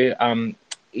for you.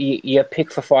 Your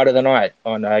pick for fight of the night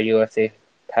on UFC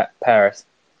Paris.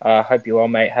 Hope you all,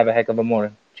 mate. Have a heck of a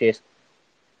morning. Cheers.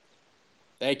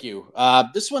 Thank you.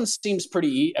 This one seems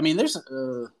pretty I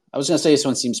was going to say this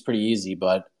one seems pretty easy,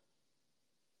 but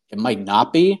it might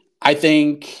not be. I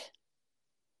think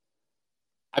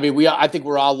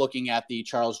we're all looking at the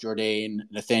Charles Jourdain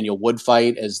Nathaniel Wood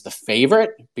fight as the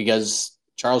favorite because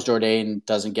Charles Jourdain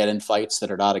doesn't get in fights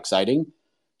that are not exciting.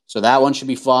 So that one should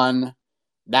be fun.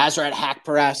 Nasrat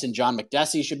Haqparast and John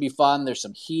McDessie should be fun. There's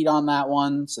some heat on that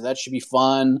one, so that should be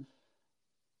fun.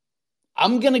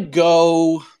 I'm going to get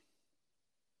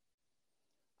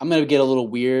a little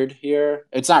weird here.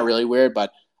 It's not really weird,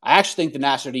 but I actually think the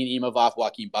Nasruddin Imavov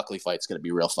Joaquin Buckley fight is going to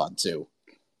be real fun too.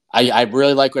 I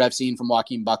really like what I've seen from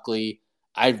Joaquin Buckley.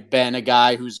 I've been a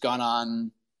guy who's gone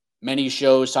on many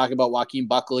shows talking about Joaquin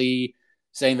Buckley,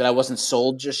 saying that I wasn't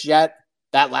sold just yet.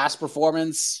 That last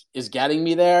performance is getting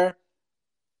me there.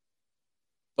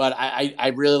 But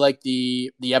I really like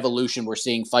the evolution we're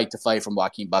seeing fight to fight from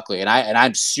Joaquin Buckley. And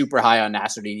I'm super high on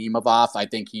Nasruddin Imavov. I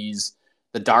think he's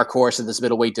the dark horse in this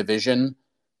middleweight division.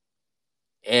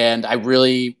 And I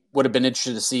really would have been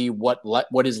interested to see what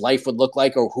his life would look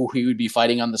like or who he would be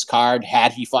fighting on this card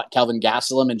had he fought Kelvin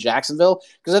Gastelum in Jacksonville,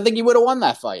 because I think he would have won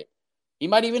that fight. He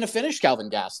might even have finished Kelvin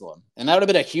Gastelum, and that would have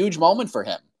been a huge moment for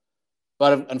him.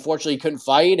 But unfortunately, he couldn't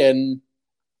fight, and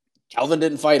Kelvin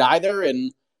didn't fight either,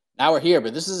 and now we're here.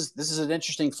 But this is an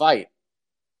interesting fight.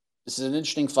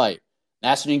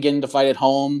 Nasruddin getting to fight at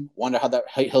home. Wonder how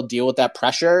he'll deal with that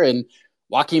pressure, and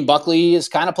Joaquin Buckley is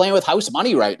kind of playing with house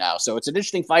money right now. So it's an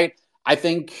interesting fight. I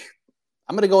think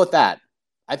I'm going to go with that.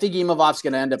 I think Imavov's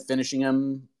going to end up finishing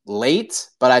him late,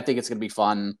 but I think it's going to be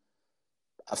fun.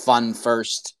 A fun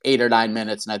first 8 or 9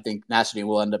 minutes, and I think Nasruddin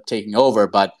will end up taking over.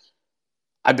 But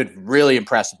I've been really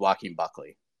impressed with Joaquin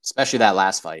Buckley, especially that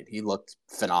last fight. He looked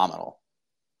phenomenal.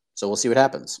 So we'll see what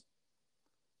happens.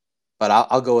 But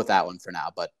I'll go with that one for now.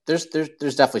 But there's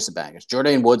definitely some bangers.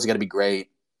 Jourdain Wood's going to be great.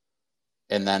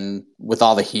 And then with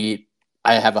all the heat,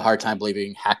 I have a hard time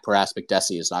believing Haqparast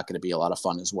McDessie is not going to be a lot of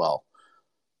fun as well.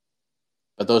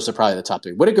 But those are probably the top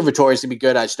three. Whittaker Vittori is going to be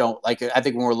good. I just don't like it. I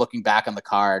think when we're looking back on the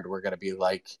card, we're going to be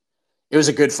like, it was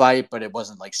a good fight, but it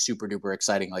wasn't like super duper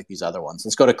exciting like these other ones.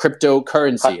 Let's go to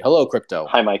cryptocurrency. Hello, Crypto.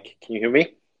 Hi, Mike. Can you hear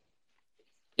me?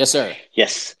 Yes, sir.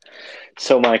 Yes.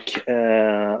 So, Mike,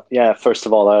 first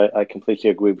of all, I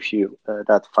completely agree with you.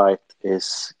 That fight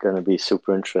is going to be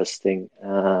super interesting.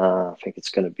 I think it's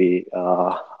going to be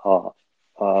a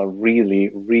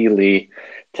really, really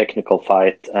technical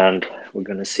fight, and we're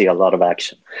going to see a lot of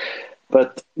action.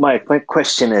 But Mike, my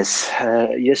question is,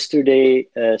 yesterday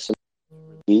some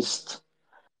news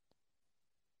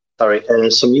got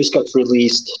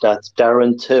released that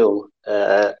Darren Till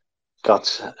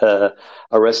got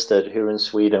arrested here in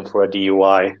Sweden for a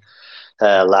DUI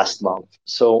last month.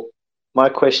 So my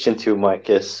question to you, Mike,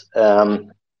 is it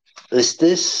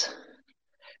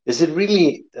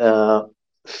really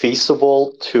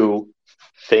feasible to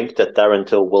think that Darren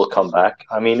Till will come back?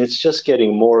 I mean, it's just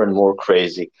getting more and more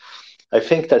crazy. I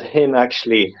think that him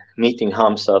actually meeting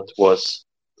Hamzat was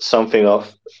something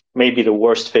of maybe the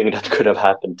worst thing that could have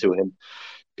happened to him,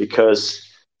 because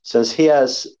since he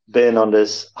has been on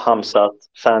this Hamzat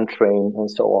fan train and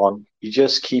so on, you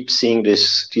just keep seeing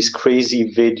these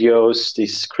crazy videos,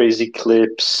 these crazy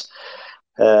clips.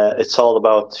 It's all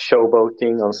about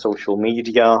showboating on social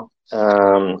media.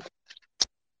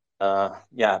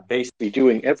 Basically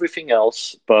doing everything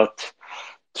else but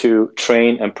to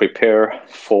train and prepare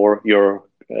for your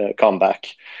comeback.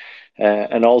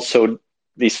 And also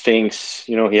these things,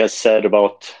 he has said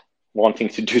about wanting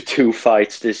to do 2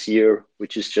 fights this year,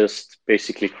 which is just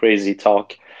basically crazy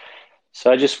talk.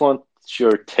 So I just want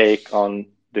your take on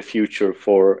the future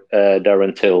for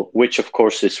Darren Till, which of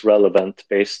course is relevant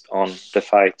based on the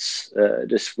fights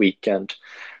this weekend,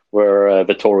 where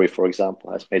Vettori, for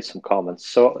example, has made some comments.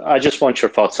 So I just want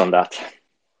your thoughts on that.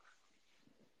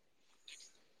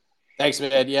 Thanks,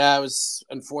 man. Yeah, it was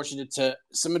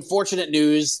some unfortunate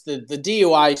news. The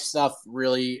DUI stuff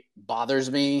really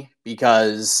bothers me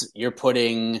because you're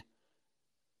putting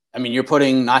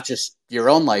not just your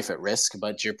own life at risk,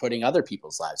 but you're putting other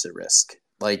people's lives at risk.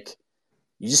 Like,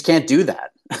 you just can't do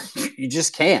that. You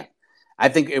just can't. I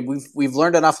think we've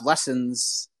learned enough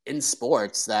lessons in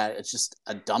sports that it's just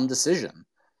a dumb decision.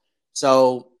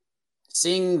 So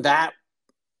seeing that,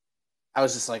 I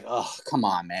was just like, oh, come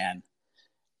on, man.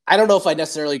 I don't know if I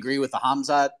necessarily agree with the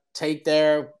Hamzat take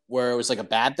there, where it was like a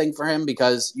bad thing for him,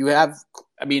 because he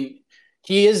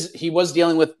was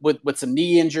dealing with some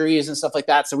knee injuries and stuff like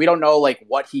that. So we don't know like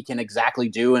what he can exactly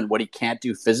do and what he can't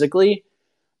do physically.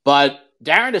 But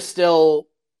Darren's still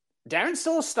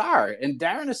a star, and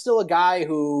Darren is still a guy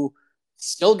who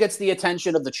still gets the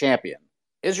attention of the champion.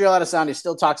 Israel Adesanya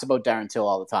still talks about Darren Till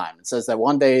all the time and says that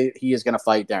one day he is going to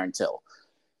fight Darren Till.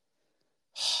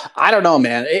 I don't know,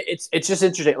 man. It's just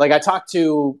interesting. Like I talked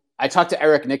to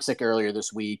Eric Nixick earlier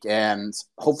this week, and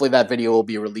hopefully that video will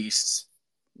be released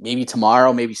maybe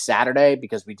tomorrow, maybe Saturday,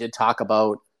 because we did talk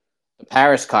about the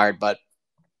Paris card. But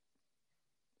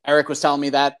Eric was telling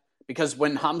me that because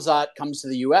when Hamzat comes to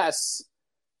the U.S.,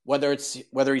 whether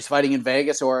he's fighting in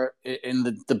Vegas or in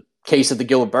the case of the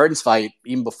Gilbert Burns fight,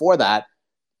 even before that,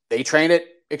 they train at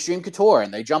Extreme Couture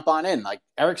and they jump on in. Like,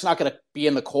 Eric's not going to be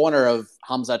in the corner of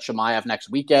Hamzat Chimaev next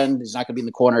weekend. He's not going to be in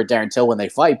the corner of Darren Till when they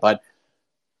fight. But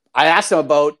I asked him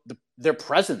about their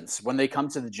presence when they come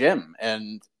to the gym,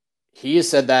 and he has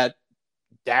said that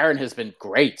Darren has been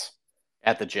great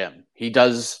at the gym. He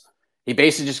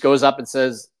basically just goes up and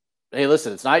says, hey,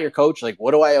 listen, it's not your coach. Like,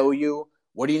 what do I owe you?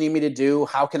 What do you need me to do?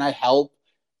 How can I help?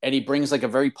 And he brings like a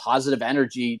very positive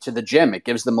energy to the gym. It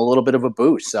gives them a little bit of a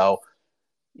boost. So,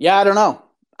 yeah, I don't know.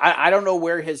 I don't know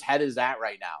where his head is at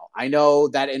right now. I know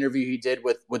that interview he did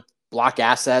with Block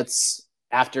Assets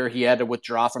after he had to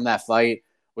withdraw from that fight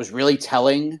was really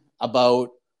telling about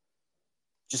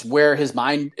just where his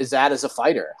mind is at as a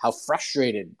fighter, how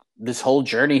frustrated this whole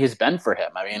journey has been for him.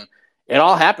 I mean, it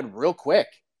all happened real quick.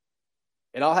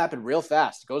 It all happened real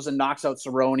fast. Goes and knocks out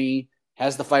Cerrone,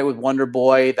 has the fight with Wonder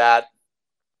Boy that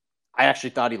I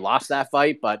actually thought he lost that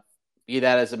fight, but be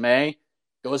that as it may,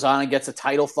 goes on and gets a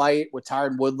title fight with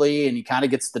Tyron Woodley, and he kind of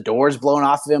gets the doors blown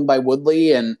off of him by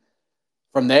Woodley, and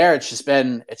from there it's just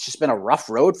been a rough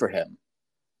road for him.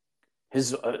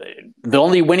 The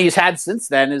only win he's had since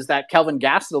then is that Kelvin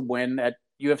Gastelum win at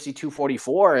UFC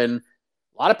 244, and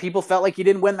a lot of people felt like he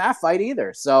didn't win that fight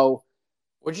either. So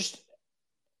we're just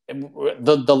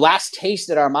the last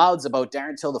taste at our mouths about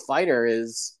Darren Till the fighter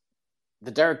is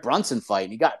the Derek Brunson fight,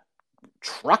 and he got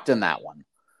trucked in that one.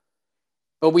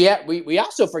 But we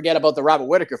also forget about the Robert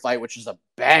Whittaker fight, which is a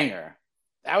banger.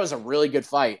 That was a really good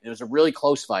fight. It was a really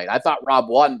close fight. I thought Rob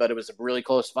won, but it was a really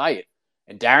close fight.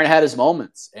 And Darren had his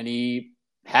moments, and he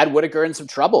had Whittaker in some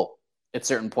trouble at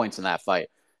certain points in that fight.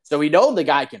 So we know the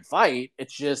guy can fight.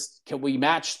 It's just, can we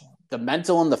match the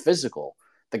mental and the physical?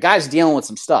 The guy's dealing with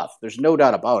some stuff. There's no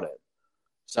doubt about it.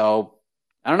 So,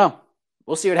 I don't know.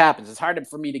 We'll see what happens. It's hard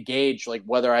for me to gauge like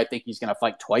whether I think he's going to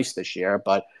fight twice this year,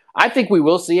 but I think we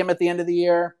will see him at the end of the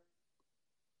year.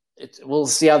 We'll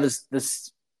see how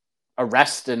this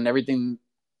arrest and everything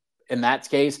in that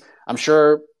case. I'm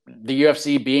sure the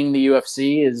UFC, being the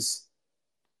UFC, is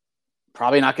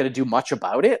probably not going to do much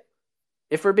about it,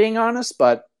 if we're being honest,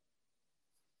 but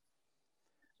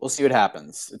we'll see what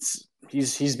happens.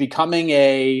 He's becoming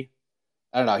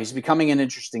he's becoming an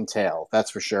interesting tale,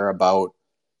 that's for sure, about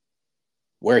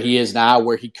where he is now,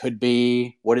 where he could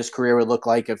be, what his career would look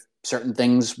like if certain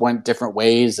things went different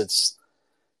ways.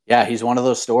 He's one of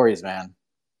those stories, man.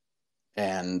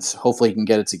 And hopefully he can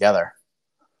get it together.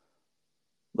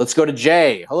 Let's go to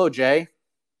Jay. Hello, Jay.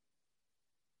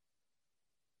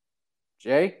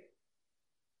 Jay?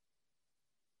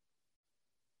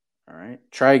 All right.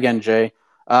 Try again, Jay.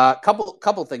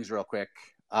 Couple things real quick.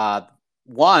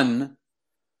 One,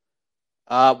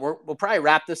 we'll probably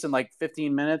wrap this in like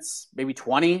 15 minutes, maybe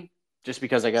 20. just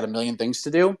because I got a million things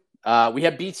to do. We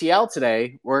have BTL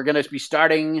today. We're going to be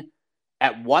starting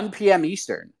at 1 p.m.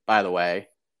 Eastern, by the way.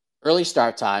 Early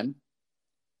start time.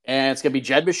 And it's going to be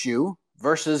Jed Bashu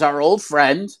versus our old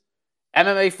friend,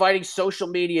 MMA fighting social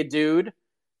media dude.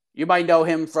 You might know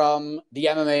him from the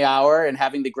MMA Hour and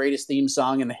having the greatest theme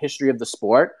song in the history of the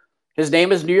sport. His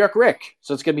name is New York Rick.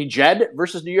 So it's going to be Jed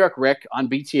versus New York Rick on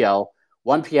BTL,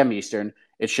 1 p.m. Eastern.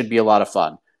 It should be a lot of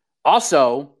fun.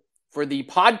 Also, for the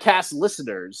podcast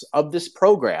listeners of this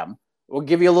program, we'll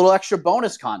give you a little extra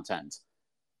bonus content.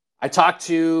 I talked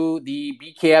to the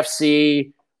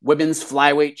BKFC women's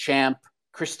flyweight champ,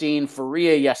 Christine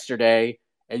Ferea, yesterday,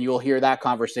 and you'll hear that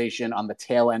conversation on the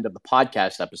tail end of the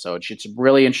podcast episode. She had some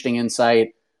really interesting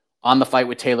insight on the fight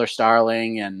with Taylor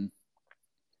Starling and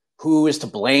who is to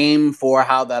blame for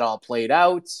how that all played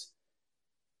out.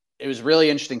 It was really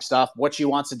interesting stuff, what she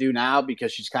wants to do now,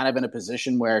 because she's kind of in a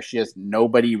position where she has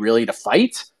nobody really to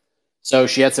fight. So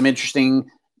she had some interesting,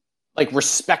 like,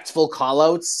 respectful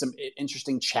call-outs, some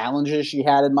interesting challenges she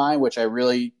had in mind, which I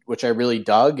really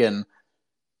dug, and,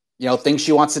 you know, things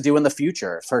she wants to do in the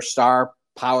future if her star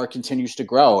power continues to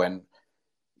grow. And,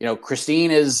 you know, Christine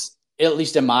is, at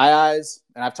least in my eyes,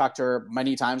 and I've talked to her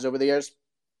many times over the years,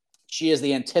 she is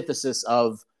the antithesis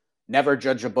of never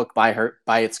judge a book by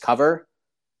its cover.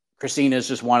 Christine is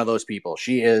just one of those people.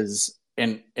 She is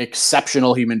an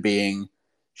exceptional human being.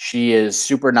 She is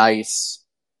super nice.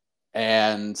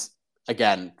 And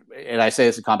again, and I say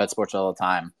this in combat sports all the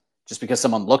time, just because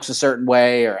someone looks a certain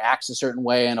way or acts a certain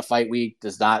way in a fight week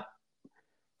does not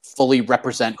fully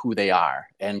represent who they are.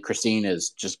 And Christine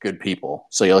is just good people.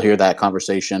 So you'll hear that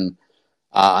conversation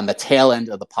on the tail end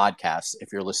of the podcast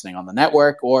if you're listening on the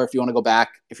network, or if you want to go back,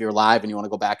 if you're live and you want to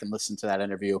go back and listen to that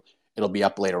interview, it'll be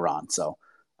up later on. So,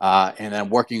 and then I'm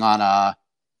working on a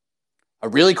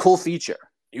really cool feature.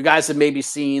 You guys have maybe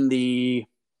seen the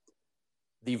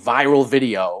viral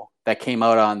video that came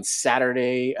out on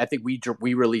Saturday. I think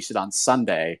we released it on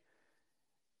Sunday.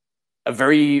 A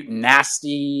very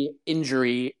nasty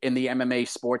injury in the MMA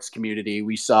sports community.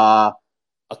 We saw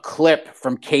a clip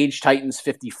from Cage Titans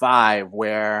 55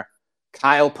 where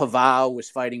Kyle Pavao was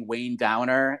fighting Wayne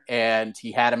Downer, and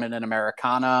he had him in an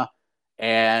Americana,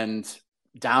 and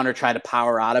Downer tried to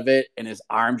power out of it, and his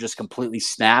arm just completely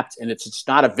snapped. And it's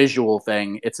not a visual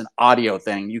thing. It's an audio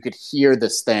thing. You could hear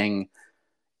this thing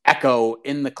echo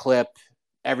in the clip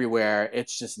everywhere.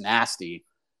 It's just nasty.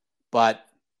 But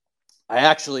I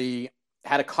actually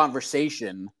had a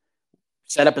conversation,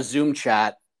 set up a Zoom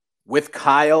chat with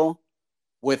Kyle,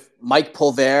 with Mike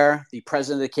Pulver, the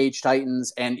president of the Cage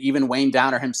Titans, and even Wayne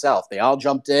Downer himself. They all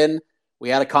jumped in. We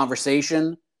had a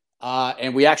conversation,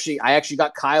 and I actually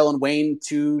got Kyle and Wayne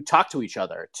to talk to each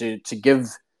other, to give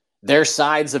their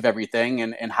sides of everything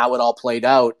and how it all played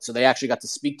out. So they actually got to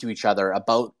speak to each other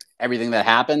about everything that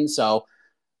happened. So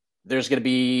there's going to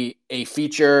be a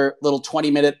feature, little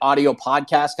 20-minute audio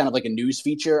podcast, kind of like a news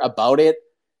feature about it,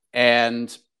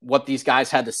 and what these guys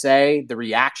had to say, the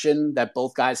reaction that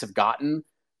both guys have gotten,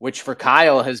 which for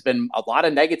Kyle has been a lot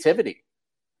of negativity.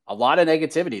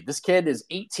 This kid is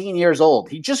 18 years old.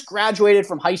 He just graduated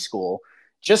from high school,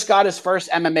 just got his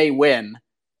first MMA win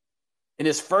in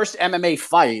his first MMA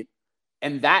fight,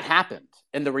 and that happened.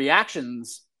 And the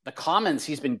reactions, the comments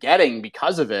he's been getting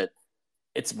because of it,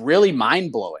 it's really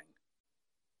mind-blowing.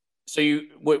 So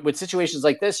with situations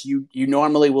like this, you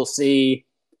normally will see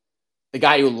the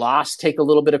guy who lost take a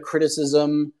little bit of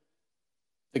criticism.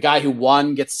 The guy who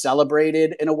won gets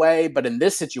celebrated in a way. But in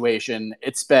this situation,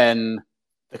 it's been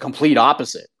the complete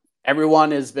opposite.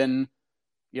 Everyone has been,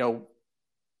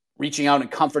 reaching out and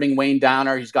comforting Wayne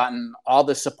Downer. He's gotten all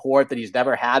the support that he's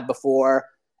never had before.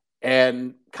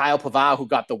 And Kyle Pavao, who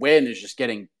got the win, is just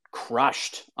getting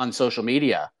crushed on social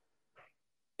media.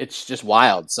 It's just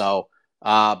wild. So,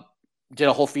 did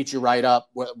a whole feature write-up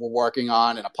we're working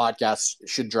on, and a podcast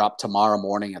should drop tomorrow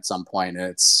morning at some point. And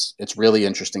it's really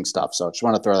interesting stuff. So I just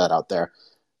want to throw that out there,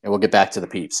 and we'll get back to the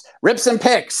peeps. Rips and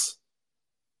picks.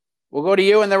 We'll go to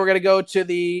you, and then we're going to go to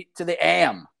the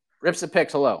AM. Rips and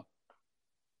picks, hello.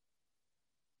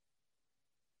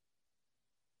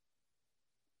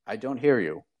 I don't hear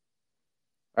you.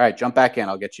 All right, jump back in.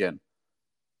 I'll get you in.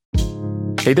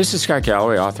 Hey, this is Scott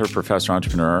Galloway, author, professor,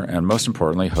 entrepreneur, and most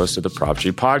importantly, host of the Prop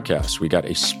G podcast. We got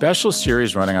a special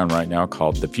series running on right now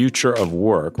called The Future of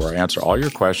Work, where I answer all your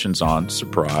questions on,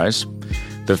 surprise,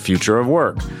 the future of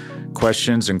work.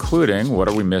 Questions including what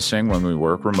are we missing when we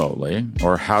work remotely,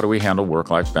 or how do we handle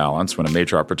work-life balance when a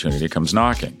major opportunity comes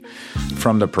knocking?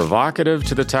 From the provocative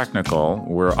to the technical,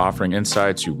 we're offering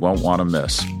insights you won't want to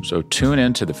miss. So tune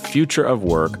in to the Future of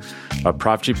Work, a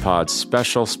Prop G Pod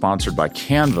special sponsored by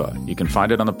Canva. You can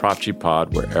find it on the Prop G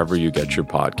Pod wherever you get your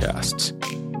podcasts.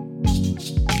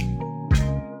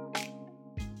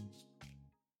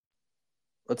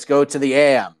 Let's go to the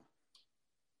AM.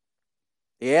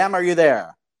 The AM, are you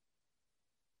there?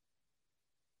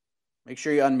 Make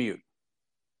sure you unmute.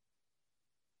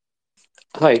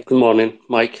 Hi, good morning,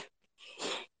 Mike.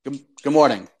 Good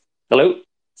morning. Hello?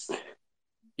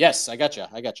 Yes, I got you.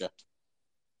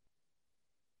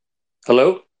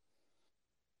 Hello?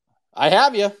 I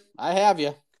have you.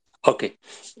 Okay,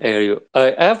 I hear you.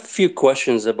 I have a few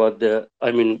questions about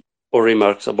or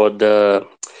remarks about the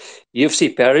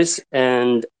UFC Paris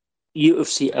and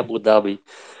UFC Abu Dhabi.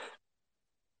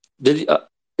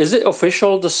 Is it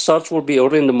official the start will be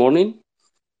early in the morning?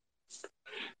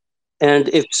 And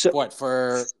if so, what,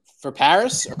 for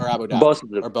Paris or Abu Dhabi? Both of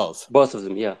them. Or both? Both of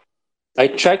them, yeah. I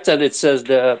checked and it says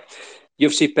the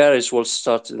UFC Paris will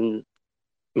start in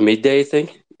midday, I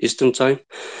think, Eastern time.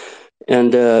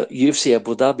 And UFC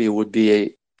Abu Dhabi would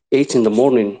be 8 in the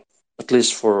morning, at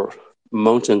least for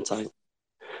mountain time.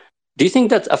 Do you think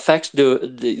that affects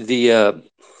the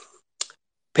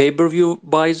pay-per-view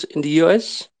buys in the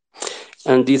US?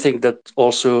 And do you think that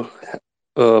also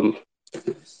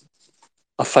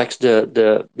affects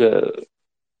the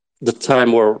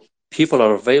time where people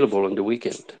are available on the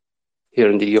weekend here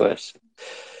in the US?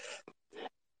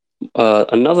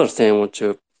 Another thing I want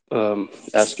to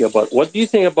ask you about, what do you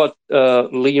think about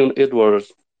Leon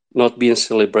Edwards not being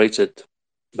celebrated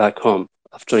back home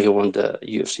after he won the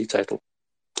UFC title?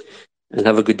 And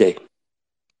have a good day.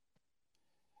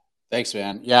 Thanks,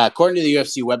 man. Yeah, according to the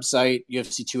UFC website,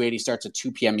 UFC 280 starts at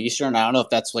 2 p.m. Eastern. I don't know if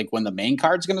that's like when the main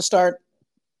card's going to start,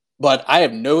 but I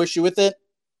have no issue with it.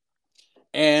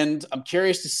 And I'm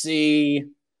curious to see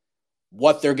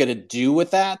what they're going to do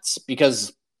with that,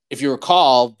 because if you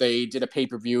recall, they did a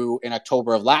pay-per-view in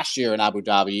October of last year in Abu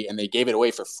Dhabi, and they gave it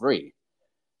away for free.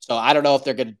 So I don't know if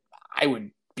they're going to – I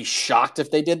would be shocked if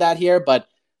they did that here, but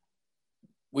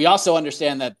we also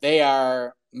understand that they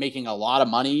are making a lot of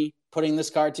money putting this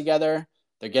card together.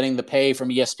 They're getting the pay from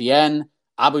ESPN.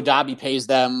 Abu Dhabi pays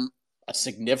them a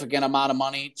significant amount of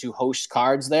money to host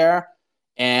cards there,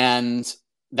 and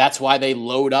that's why they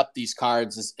load up these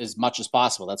cards as much as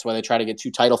possible. That's why they try to get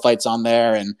 2 title fights on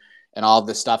there and all of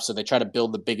this stuff. So they try to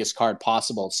build the biggest card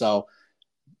possible. So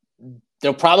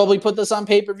they'll probably put this on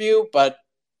pay-per-view, but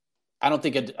I don't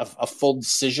think a full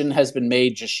decision has been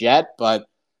made just yet. But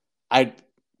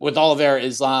with Oliveira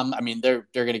Islam, I mean, they're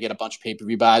going to get a bunch of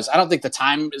pay-per-view buys. I don't think the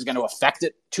time is going to affect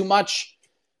it too much,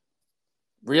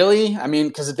 really. I mean,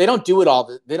 because if they don't do it all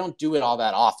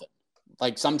that often.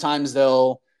 Like sometimes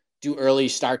they'll do early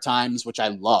start times, which I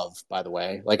love, by the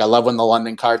way. Like I love when the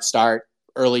London cards start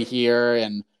early here,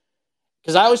 and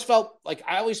because I always felt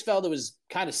it was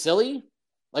kind of silly,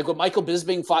 like when Michael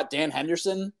Bisping fought Dan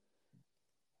Henderson,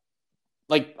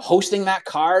 like hosting that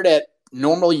card at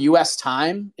normal U.S.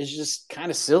 time is just kind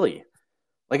of silly.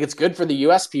 Like it's good for the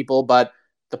U.S. people, but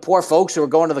the poor folks who are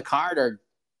going to the card are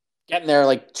getting there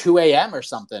like 2 a.m. or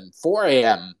something, 4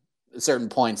 a.m. at certain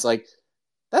points. Like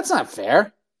that's not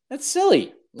fair. That's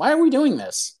silly. Why are we doing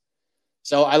this?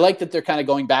 So I like that they're kind of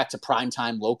going back to prime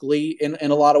time locally in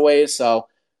a lot of ways. So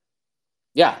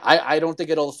yeah, I don't think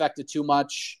it'll affect it too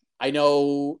much. I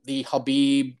know the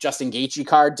Khabib Justin Gaethje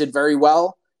card did very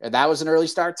well, and that was an early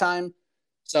start time.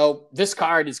 So this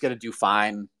card is going to do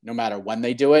fine no matter when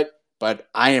they do it, but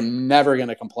I am never going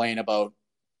to complain about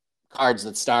cards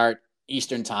that start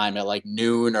Eastern time at like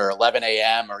noon or 11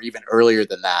 a.m. or even earlier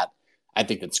than that. I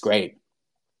think it's great.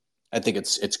 I think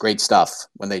it's great stuff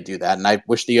when they do that, and I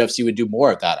wish the UFC would do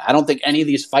more of that. I don't think any of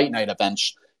these fight night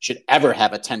events should ever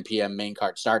have a 10 p.m. main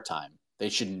card start time. They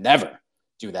should never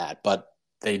do that, but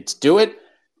they do it,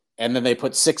 and then they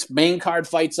put 6 main card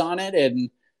fights on it and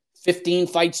 15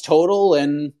 fights total,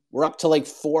 and we're up to like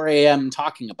 4 a.m.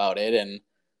 talking about it. And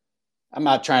I'm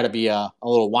not trying to be a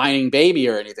little whining baby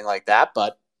or anything like that,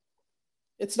 but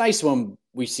it's nice when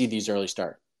we see these early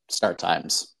start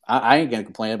times. I ain't going to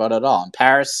complain about it at all. In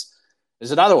Paris,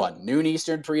 there's another one, noon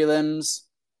Eastern prelims,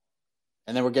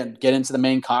 and then we're going to get into the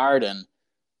main card, and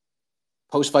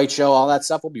post-fight show, all that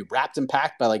stuff will be wrapped and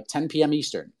packed by like 10 p.m.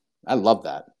 Eastern. I love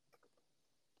that.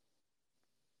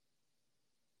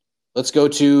 Let's see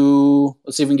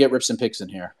if we can get Rips and Picks in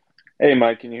here. Hey,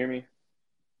 Mike, can you hear me?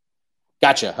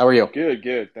 Gotcha. How are you?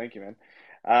 Good. Thank you, man.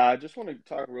 Just want to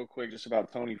talk real quick just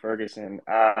about Tony Ferguson.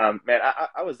 Man,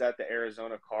 I was at the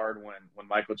Arizona card when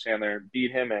Michael Chandler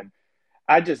beat him, and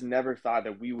I just never thought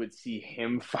that we would see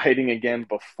him fighting again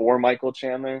before Michael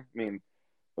Chandler. I mean, it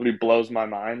really blows my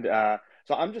mind.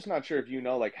 So I'm just not sure if you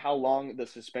know, like, how long the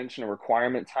suspension or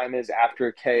requirement time is after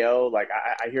a KO. Like,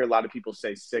 I hear a lot of people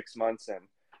say 6 months, and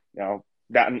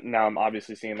that now I'm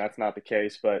obviously seeing that's not the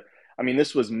case. But I mean,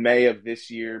 this was May of this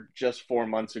year, just 4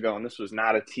 months ago, and this was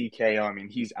not a TKO. I mean,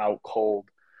 he's out cold.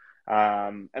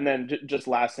 And then just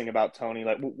last thing about Tony,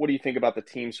 like, what do you think about the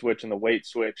team switch and the weight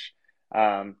switch?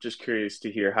 Just curious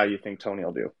to hear how you think Tony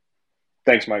will do.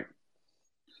 Thanks, Mike.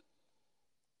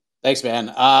 Thanks,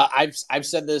 man. I've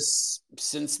said this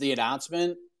since the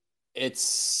announcement.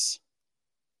 It's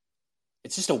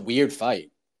just a weird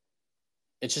fight.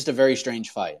 It's just a very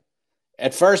strange fight.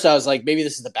 At first, I was like, maybe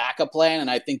this is the backup plan, and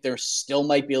I think there still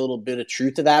might be a little bit of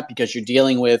truth to that because you're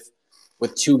dealing with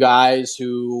two guys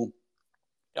who,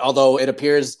 although it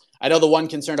appears, I know the one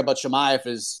concern about Chimaev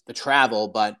is the travel,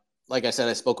 but like I said,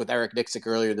 I spoke with Eric Nixick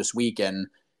earlier this week, and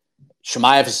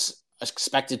Chimaev is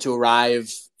expected to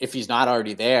arrive, if he's not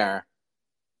already there,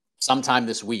 sometime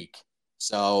this week.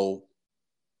 So,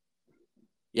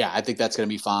 yeah, I think that's going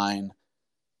to be fine.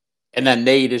 And then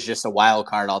Nate is just a wild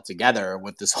card altogether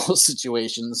with this whole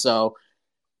situation. So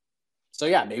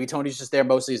yeah, maybe Tony's just there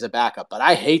mostly as a backup. But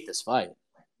I hate this fight.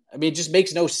 I mean, it just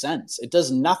makes no sense. It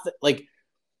does nothing. Like,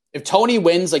 if Tony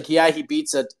wins, like, yeah, he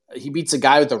beats a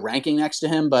guy with a ranking next to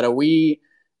him. But are we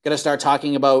going to start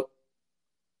talking about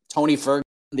Tony Ferguson,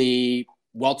 the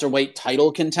welterweight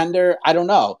title contender? I don't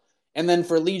know. And then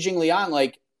for Li Jingliang,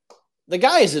 like, the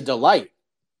guy is a delight.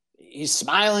 He's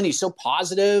smiling. He's so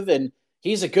positive, and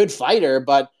he's a good fighter.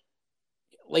 But,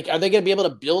 like, are they going to be able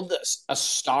to build a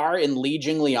star in Li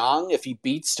Jingliang if he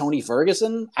beats Tony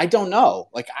Ferguson? I don't know.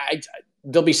 Like,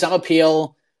 there'll be some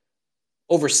appeal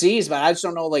overseas, but I just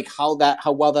don't know, like, how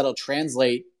well that'll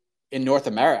translate in North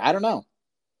America. I don't know.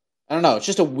 It's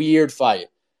just a weird fight.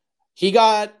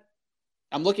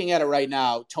 I'm looking at it right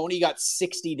now. Tony got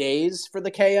 60 days for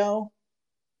the KO.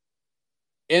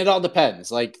 And it all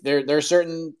depends. Like, there's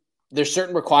certain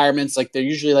requirements. Like, they're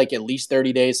usually like at least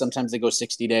 30 days. Sometimes they go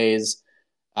 60 days.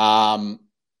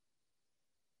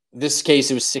 This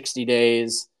case, it was 60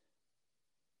 days.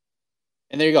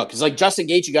 And there you go. Because, like, Justin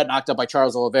Gaethje got knocked out by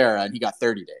Charles Oliveira, and he got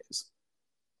 30 days.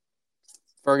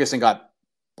 Ferguson got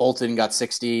bolted and got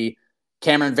 60.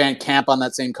 Cameron Van Camp on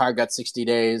that same card got 60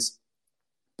 days.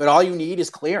 But all you need is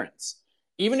clearance.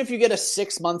 Even if you get a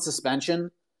 6-month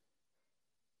suspension,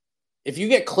 if you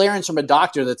get clearance from a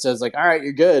doctor that says, like, all right,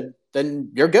 you're good,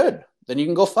 then you're good. Then you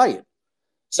can go fight.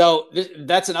 So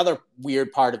that's another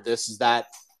weird part of this, is that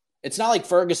it's not like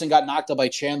Ferguson got knocked out by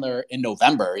Chandler in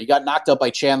November. He got knocked out by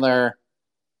Chandler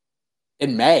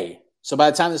in May. So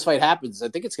by the time this fight happens, I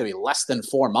think it's going to be less than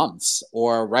 4 months,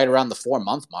 or right around the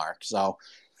 4-month mark. So,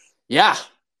 yeah,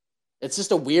 it's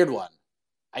just a weird one.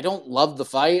 I don't love the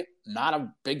fight. Not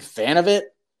a big fan of it.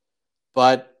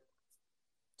 But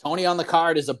Tony on the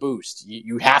card is a boost.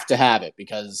 You have to have it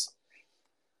because,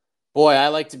 boy, I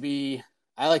like to be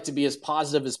as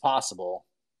positive as possible.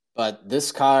 But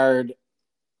this card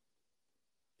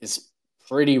is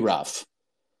pretty rough.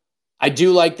 I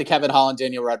do like the Kevin Holland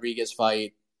Daniel Rodriguez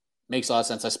fight. Makes a lot of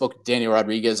sense. I spoke to Daniel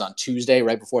Rodriguez on Tuesday,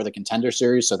 right before the Contender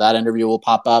Series, so that interview will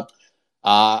pop up.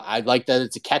 I like that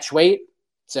it's a catch weight.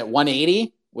 It's at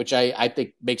 180, which I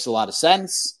think makes a lot of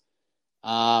sense.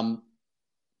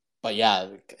 But yeah,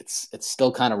 it's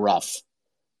still kind of rough.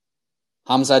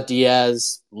 Hamzat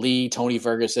Diaz, Lee, Tony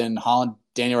Ferguson, Holland,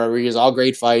 Daniel Rodriguez, all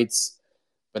great fights.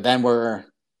 But then we're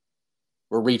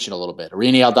reaching a little bit.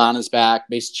 Irini Aldana's back,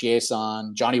 Mason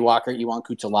Chiasson, Johnny Walker, Iwan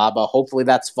Kutalaba. Hopefully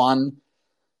that's fun.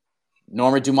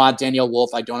 Norma Dumont, Daniel Wolf.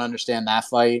 I don't understand that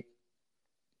fight.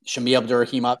 Shamil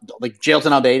Abdurrahim, like,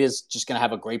 Jailton Almeida is just going to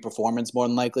have a great performance more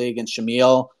than likely against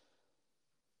Shamil.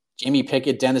 Jamie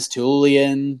Pickett, Dennis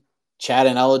Tulian, Chad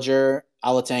and Ellinger,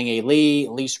 Alatang A. Lee,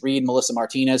 Elise Reed, Melissa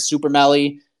Martinez, Super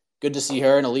Melly. Good to see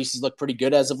her. And Elise has looked pretty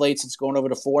good as of late since going over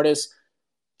to Fortis.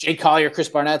 Jake Collier, Chris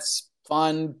Barnett's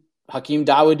fun. Hakeem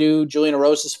Dawodu, Julian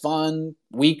Rose is fun.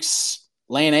 Weeks,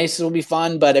 Lane Aces will be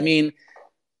fun. But, I mean,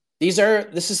 this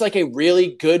is like a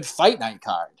really good fight night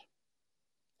card.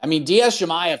 I mean, Diaz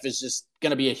Shemaev is just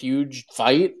going to be a huge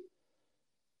fight.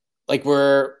 Like,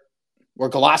 we're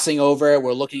glossing over it.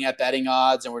 We're looking at betting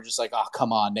odds, and we're just like, oh,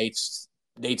 come on, Nate's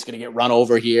going to get run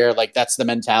over here. Like, that's the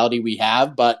mentality we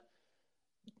have. But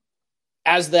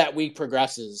as that week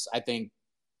progresses, I think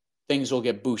things will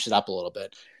get boosted up a little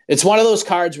bit. It's one of those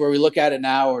cards where we look at it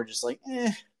now, we're just like,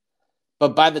 eh.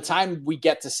 But by the time we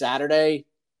get to Saturday,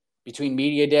 between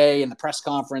media day and the press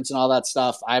conference and all that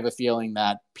stuff, I have a feeling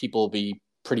that people will be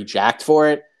pretty jacked for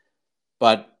it.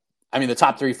 But I mean, the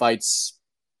top 3 fights,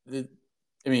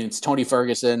 it's Tony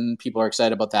Ferguson. People are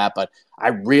excited about that, but I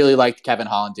really liked Kevin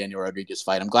Holland, Daniel Rodriguez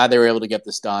fight. I'm glad they were able to get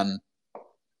this done.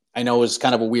 I know it was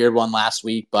kind of a weird one last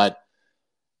week, but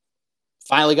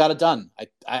finally got it done.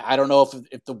 I don't know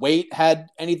if the weight had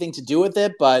anything to do with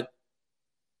it, but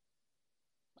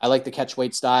I like the catch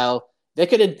weight style. They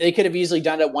could have easily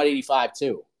done it at 185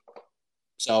 too.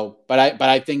 So, but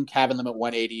I think having them at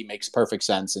 180 makes perfect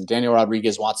sense. And Daniel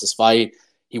Rodriguez wants this fight.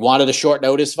 He wanted a short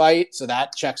notice fight, so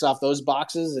that checks off those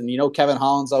boxes. And Kevin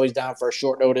Holland's always down for a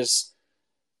short notice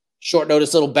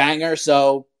little banger.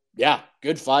 So yeah,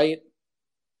 good fight.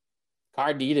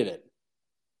 Card needed it.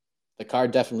 The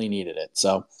card definitely needed it.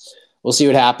 So we'll see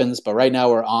what happens. But right now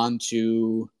we're on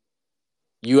to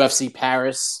UFC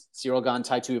Paris, Ciryl Gane,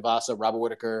 Tai Tuivasa, Robert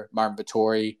Whittaker, Marvin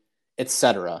Vettori,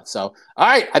 etc. So, all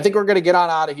right, I think we're going to get on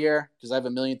out of here because I have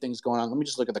a million things going on. Let me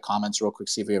just look at the comments real quick,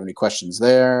 see if we have any questions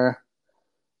there.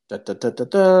 Do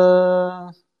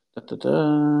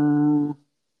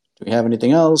we have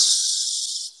anything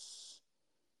else?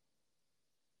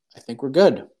 I think we're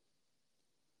good.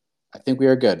 I think we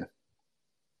are good.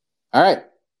 All right.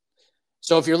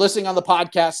 So if you're listening on the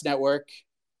podcast network,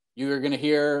 you are going to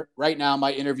hear right now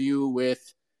my interview with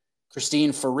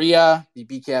Christine Ferea, the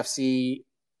BKFC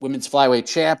women's flyweight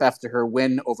champ, after her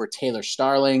win over Taylor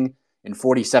Starling in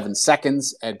 47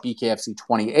 seconds at BKFC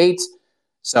 28.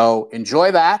 So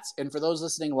enjoy that. And for those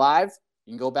listening live,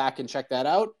 you can go back and check that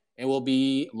out. It will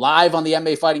be live on the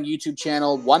MMA Fighting YouTube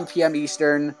channel, 1 p.m.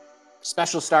 Eastern.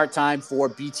 Special start time for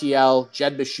BTL,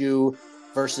 Jed Bashu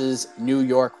versus New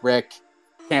York Rick.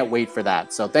 Can't wait for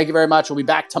that. So thank you very much. We'll be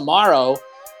back tomorrow,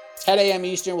 10 a.m.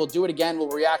 Eastern. We'll do it again. We'll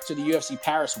react to the UFC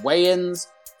Paris weigh-ins,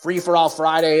 Free for All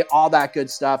Friday, all that good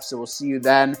stuff. So we'll see you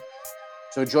then.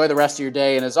 So enjoy the rest of your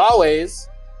day. And as always,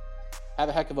 have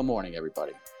a heck of a morning,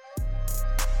 everybody.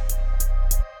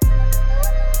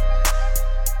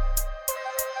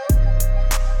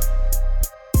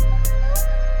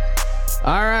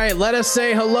 All right, let us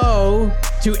say hello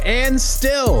to Ann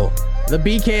Still, the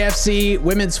BKFC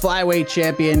women's flyweight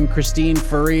champion, Christine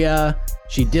Ferea.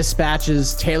 She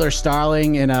dispatches Taylor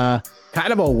Starling in a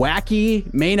kind of a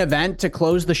wacky main event to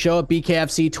close the show at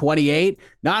BKFC 28.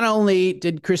 Not only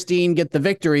did Christine get the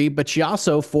victory, but she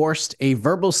also forced a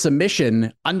verbal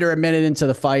submission under a minute into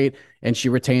the fight, and she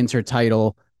retains her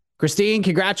title. Christine,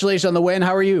 congratulations on the win.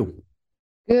 How are you?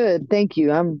 Good, thank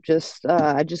you. I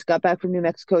just got back from New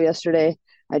Mexico yesterday.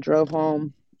 I drove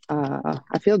home.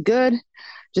 I feel good.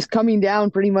 Just coming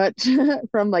down pretty much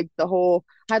from I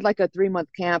had like a 3-month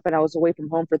camp and I was away from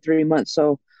home for 3 months.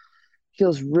 So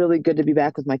feels really good to be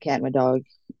back with my cat and my dog.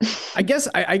 I guess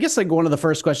like one of the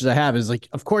first questions I have is like,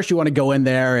 of course you want to go in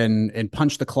there and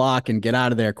punch the clock and get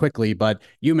out of there quickly. But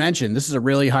you mentioned this is a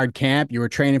really hard camp. You were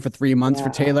training for 3 months for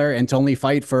Taylor and to only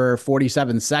fight for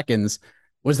 47 seconds.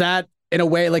 Was that in a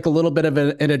way like a little bit of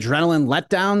an adrenaline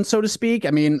letdown, so to speak?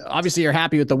 I mean, obviously you're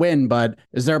happy with the win, but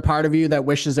is there a part of you that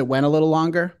wishes it went a little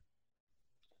longer?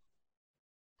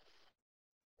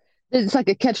 It's like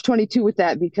a catch-22 with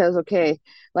that because, okay,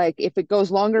 like if it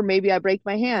goes longer, maybe I break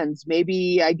my hands,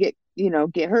 maybe I get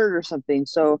hurt or something.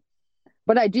 So,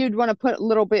 but I did want to put a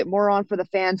little bit more on for the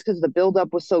fans because the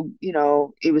buildup was so,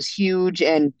 it was huge,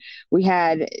 and we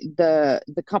had the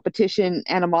competition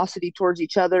animosity towards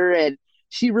each other, and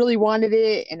she really wanted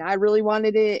it and I really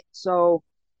wanted it. So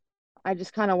I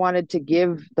just kind of wanted to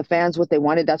give the fans what they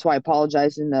wanted. That's why I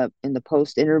apologized in the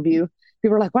post interview.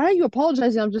 People are like, why are you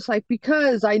apologizing? I'm just like,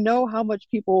 because I know how much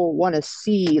people want to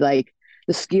see like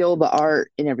the skill, the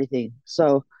art and everything.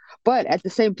 So, but at the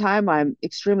same time, I'm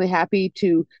extremely happy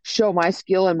to show my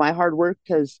skill and my hard work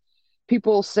because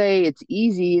people say it's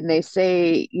easy and they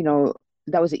say,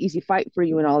 that was an easy fight for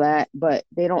you and all that, but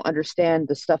they don't understand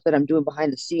the stuff that I'm doing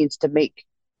behind the scenes to make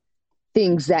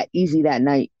things that easy that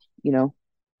night,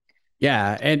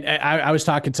 Yeah, and I was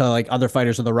talking to like other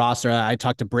fighters on the roster. I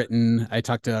talked to Britain. I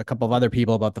talked to a couple of other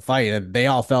people about the fight. And they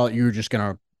all felt you were just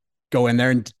going to go in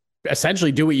there and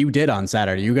essentially do what you did on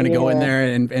Saturday. You're going to go in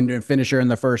there and finish her in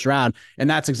the first round. And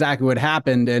that's exactly what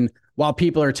happened. And while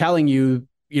people are telling you,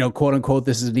 quote unquote,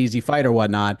 this is an easy fight or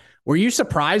whatnot, were you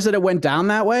surprised that it went down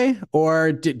that way?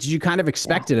 Or did you kind of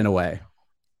expect it in a way?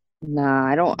 Nah,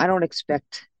 I don't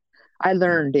expect. I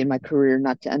learned in my career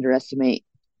not to underestimate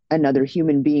another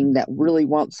human being that really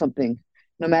wants something,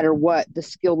 no matter what the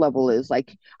skill level is.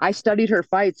 Like I studied her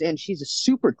fights and she's a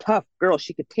super tough girl.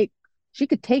 She could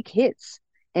take hits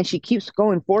and she keeps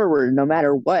going forward no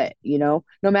matter what, no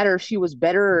matter if she was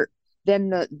better than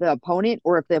the opponent,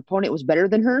 or if the opponent was better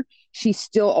than her, she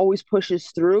still always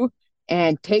pushes through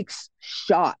and takes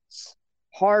shots,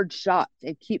 hard shots,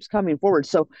 and keeps coming forward.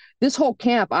 So this whole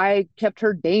camp, I kept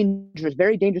her dangerous,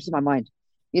 very dangerous in my mind.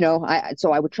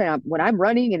 So I would train when I'm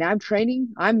running and I'm training.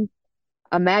 I'm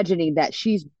imagining that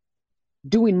she's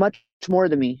doing much more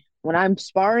than me. When I'm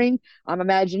sparring, I'm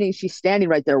imagining she's standing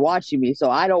right there watching me.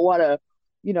 So I don't want to,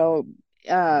 you know,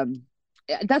 um,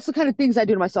 that's the kind of things I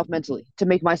do to myself mentally to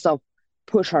make myself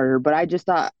push harder. But I just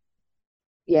thought,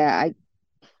 yeah,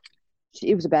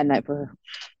 it was a bad night for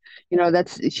her.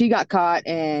 She got caught,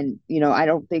 and I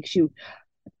don't think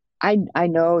I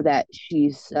know that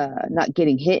she's not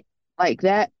getting hit like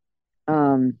that.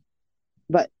 Um,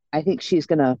 but I think she's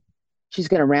gonna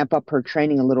ramp up her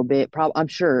training a little bit. Probably, I'm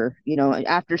sure,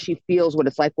 after she feels what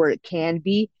it's like, where it can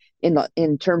be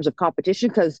in terms of competition,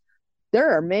 because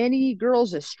there are many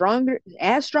girls as strong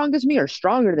as me or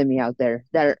stronger than me out there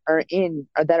that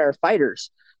are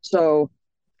fighters. So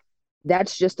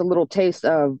that's just a little taste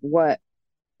of what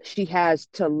she has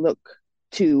to look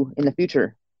to in the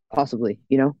future, possibly.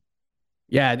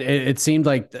 Yeah, it seemed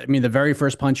like, I mean, the very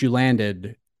first punch you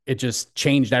landed, it just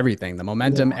changed everything. The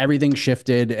momentum, everything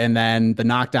shifted, and then the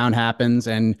knockdown happens,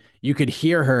 and you could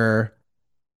hear her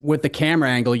with the camera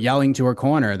angle yelling to her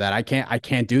corner that I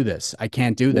can't do this. I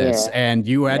can't do this. Yeah. And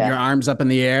you had your Yeah. arms up in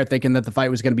the air thinking that the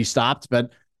fight was going to be stopped, but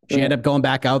she Yeah. ended up going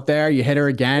back out there. You hit her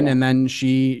again, Yeah. and then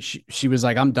she was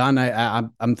like, "I'm done.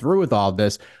 I'm through with all of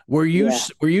this." Yeah.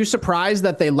 Were you surprised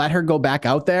that they let her go back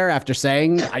out there after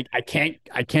saying, I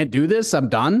can't do this. I'm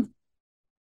done."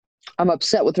 I'm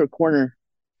upset with her corner,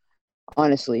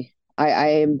 honestly. I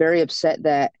am very upset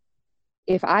that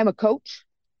if I'm a coach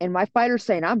and my fighter's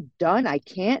saying I'm done, I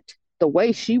can't, the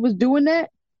way she was doing that,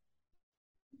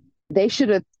 they should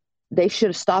have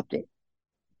stopped it.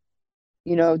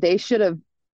 They should have.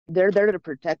 They're there to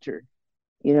protect her.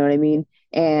 You know what I mean?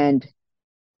 And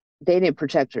they didn't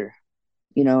protect her.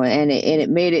 And it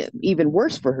made it even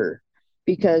worse for her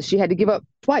because she had to give up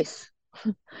twice.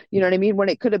 You know what I mean? When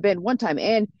it could have been one time.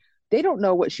 And they don't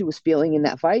know what she was feeling in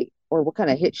that fight or what kind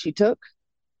of hit she took.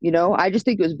 I just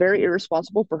think it was very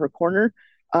irresponsible for her corner,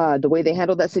 the way they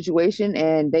handled that situation,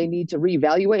 and they need to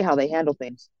reevaluate how they handle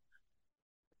things.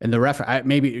 And the ref,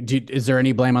 is there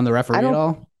any blame on the referee at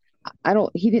all?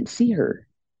 He didn't see her.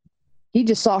 He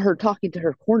just saw her talking to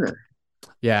her corner.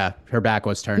 Yeah, her back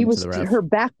was turned to the ref. Her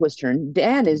back was turned.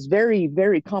 Dan is very,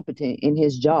 very competent in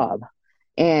his job,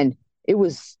 and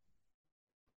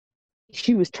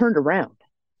she was turned around,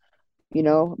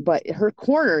 but her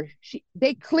corner,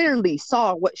 they clearly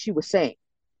saw what she was saying.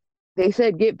 They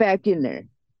said, "Get back in there."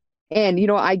 And,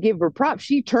 I give her props.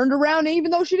 She turned around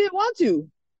even though she didn't want to.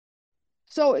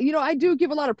 So, I do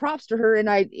give a lot of props to her,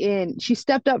 and she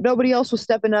stepped up. Nobody else was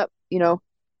stepping up.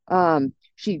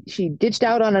 She ditched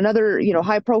out on another,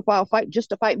 high profile fight just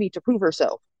to fight me to prove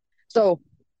herself. So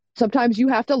sometimes you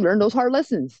have to learn those hard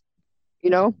lessons,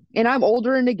 and I'm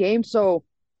older in the game. So,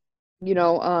 I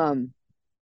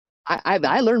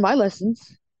learned my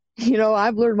lessons.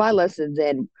 I've learned my lessons,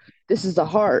 and this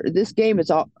game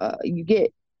is all, you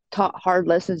get taught hard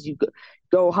lessons. You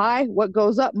go high, what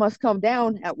goes up must come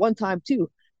down at one time too.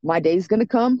 My day's going to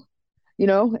come,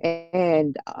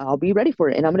 and I'll be ready for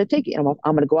it, and I'm going to take it. I'm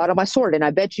going to go out on my sword, and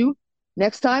I bet you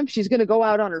next time she's going to go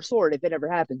out on her sword if it ever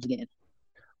happens again.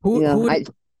 Who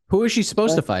is she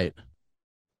supposed to fight?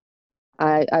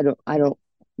 I don't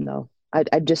know.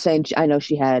 I'm just saying, I know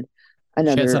she had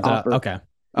another offer. Okay.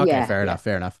 Yeah,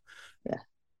 Fair enough. Yeah.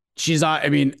 She's, I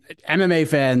mean, MMA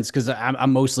fans, because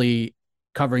I'm mostly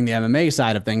covering the MMA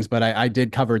side of things, but I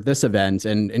did cover this event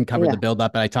and covered the build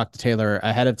up, and I talked to Taylor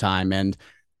ahead of time, and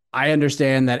I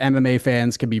understand that MMA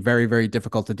fans can be very, very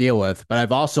difficult to deal with, but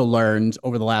I've also learned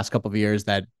over the last couple of years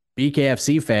that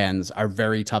BKFC fans are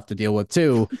very tough to deal with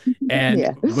too.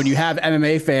 And when you have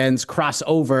MMA fans cross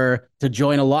over to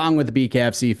join along with the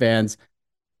BKFC fans,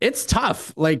 it's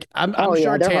tough. Like I'm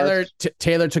sure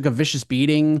Taylor took a vicious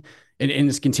beating and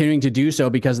is continuing to do so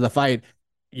because of the fight.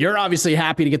 You're obviously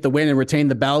happy to get the win and retain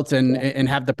the belt and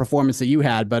have the performance that you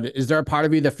had. But is there a part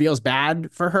of you that feels bad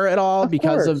for her at all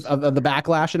because of the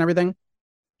backlash and everything?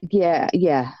 Yeah.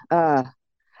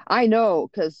 I know,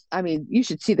 because I mean, you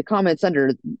should see the comments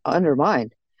under mine.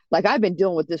 Like, I've been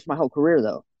dealing with this my whole career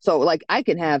though. So like, I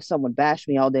can have someone bash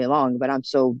me all day long, but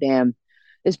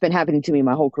it's been happening to me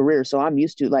my whole career. So I'm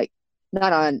used to, like,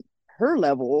 not on her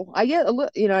level. I get a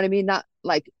little, you know what I mean? Not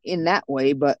like in that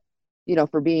way, but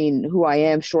for being who I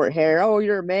am, short hair. Oh,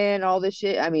 you're a man, all this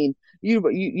shit. I mean, you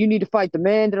need to fight the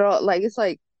men. Like, it's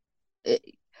like,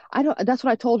 that's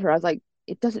what I told her. I was like,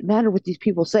 it doesn't matter what these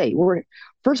people say.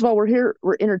 First of all, we're here,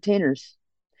 we're entertainers.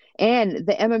 And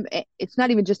the MMA, it's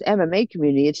not even just MMA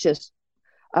community. It's just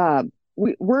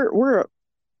we're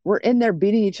in there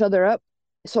beating each other up.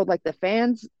 So like the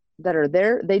fans that are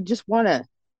there, they just want to.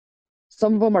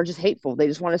 Some of them are just hateful. They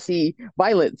just want to see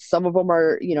violence. Some of them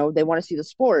are, they want to see the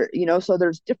sport. So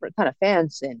there's different kind of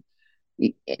fans, and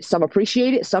some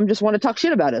appreciate it. Some just want to talk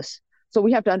shit about us. So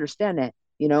we have to understand that.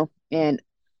 And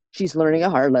she's learning a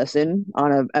hard lesson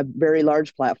on a very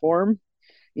large platform.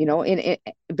 And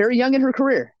very young in her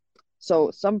career.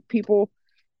 So some people,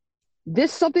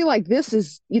 something like this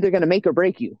is either going to make or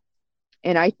break you.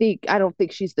 And I don't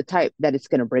think she's the type that it's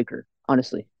going to break her,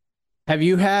 honestly. Have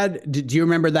you do you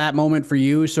remember that moment for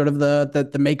you, sort of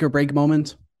the make or break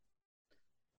moment?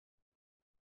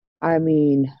 I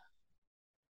mean,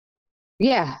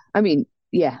 yeah, I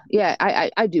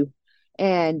do.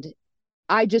 And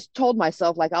I just told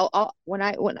myself, like, I'll when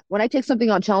I take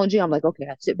something on challenging, I'm like, okay,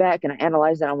 I sit back and I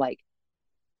analyze it. I'm like,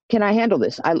 can I handle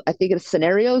this? I think of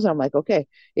scenarios. And I'm like, okay,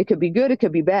 it could be good, it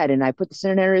could be bad. And I put the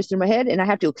scenarios through my head, and I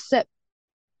have to accept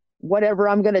whatever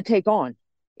I'm going to take on.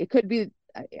 It could be,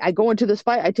 I go into this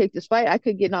fight, I take this fight, I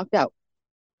could get knocked out.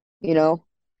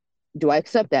 Do I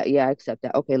accept that? Yeah, I accept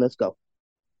that. Okay, let's go.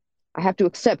 I have to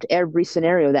accept every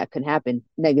scenario that can happen,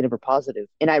 negative or positive,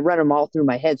 and I run them all through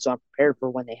my head, so I'm prepared for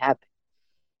when they happen.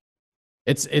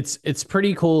 It's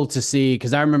pretty cool to see,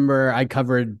 because I remember I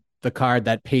covered the card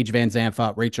that Paige Van Zandt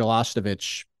fought Rachel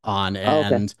Ostovich on,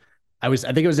 and I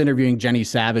think I was interviewing Jenny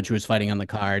Savage, who was fighting on the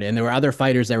card, and there were other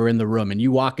fighters that were in the room. And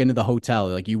you walk into the hotel,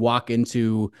 like you walk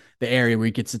into the area where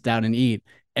you could sit down and eat,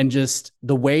 and just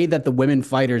the way that the women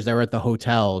fighters that were at the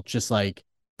hotel, just like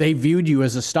they viewed you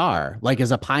as a star, like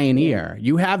as a pioneer.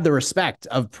 You have the respect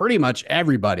of pretty much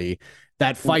everybody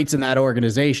that fights in that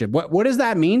organization. What does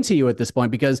that mean to you at this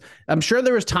point? Because I'm sure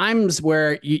there was times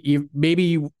where you maybe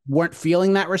you weren't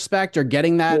feeling that respect or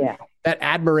getting that that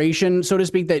admiration, so to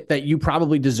speak, that you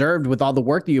probably deserved with all the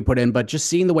work that you put in. But just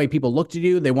seeing the way people looked at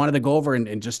you, they wanted to go over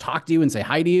and just talk to you and say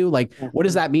hi to you. Like, what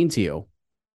does that mean to you?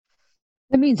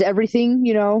 It means everything.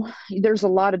 There's a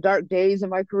lot of dark days in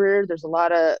my career. There's a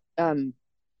lot of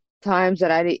times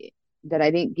that I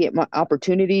didn't get my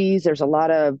opportunities. There's a lot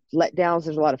of letdowns.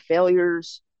 There's a lot of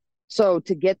failures. So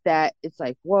to get that, it's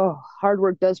like, whoa, hard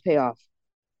work does pay off.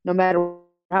 No matter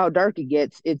how dark it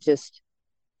gets, it's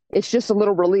just a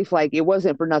little relief. Like it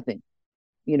wasn't for nothing,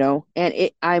 and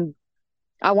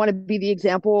I want to be the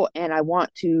example, and I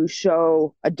want to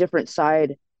show a different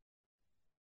side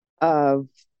of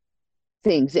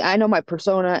things. I know my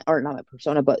persona, or not my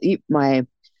persona, but my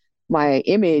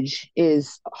image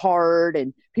is hard,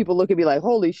 and people look at me like,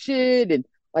 holy shit, and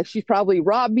like she's probably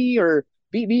robbed me or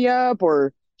beat me up,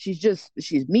 or she's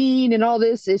mean and all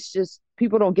this. It's just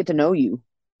people don't get to know you.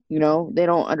 They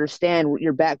don't understand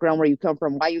your background, where you come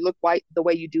from, why you look the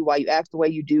way you do, why you act the way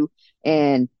you do,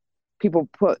 and people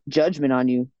put judgment on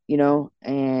you.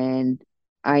 And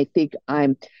I think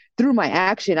through my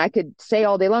action, I could say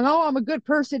all day long, oh, I'm a good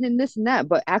person and this and that,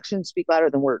 but actions speak louder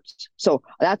than words. So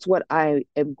that's what I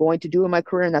am going to do in my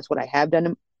career. And that's what I have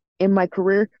done in my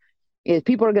career, is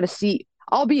people are going to see,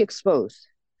 I'll be exposed,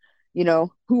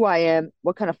 who I am,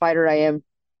 what kind of fighter I am,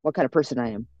 what kind of person I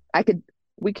am.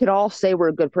 We could all say we're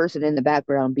a good person, in the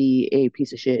background be a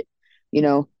piece of shit,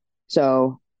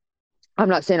 So I'm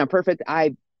not saying I'm perfect.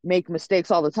 I make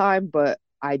mistakes all the time, but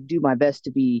I do my best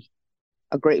to be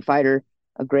a great fighter,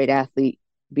 a great athlete,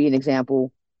 be an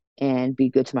example, and be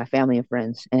good to my family and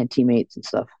friends and teammates and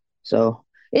stuff. So,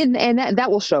 and that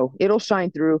will show. It'll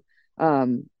shine through.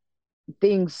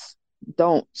 Things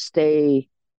don't stay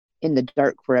in the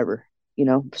dark forever,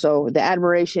 So the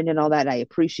admiration and all that, I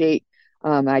appreciate.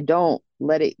 I don't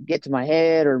let it get to my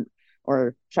head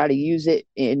or try to use it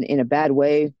in a bad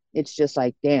way. It's just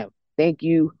like, damn, thank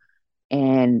you,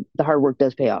 and the hard work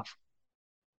does pay off.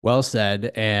 Well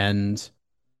said. And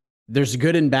there's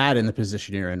good and bad in the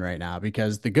position you're in right now,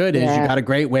 because the good is you got a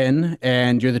great win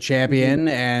and you're the champion,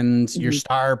 and your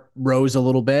star rose a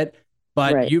little bit.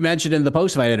 But you mentioned in the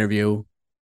post-fight interview,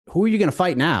 who are you going to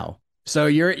fight now? So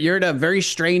you're in a very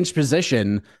strange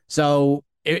position. So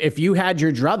if you had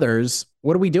your druthers,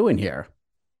 what are we doing here?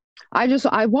 I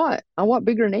want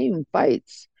bigger name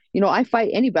fights. I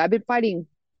fight anybody. I've been fighting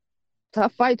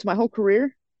tough fights my whole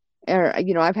career.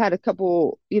 And, I've had a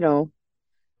couple,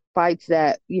 fights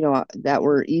that, that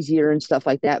were easier and stuff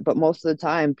like that. But most of the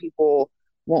time people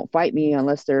won't fight me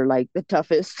unless they're like the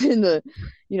toughest and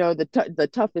the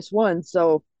toughest ones.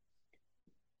 So,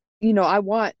 I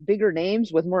want bigger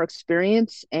names with more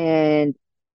experience, and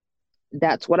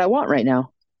that's what I want right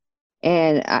now.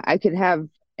 And I could have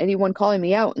anyone calling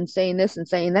me out and saying this and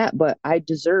saying that, but I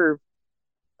deserve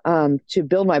to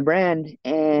build my brand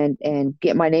and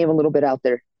get my name a little bit out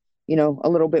there. a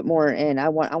little bit more. And I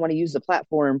want to use the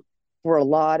platform for a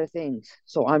lot of things.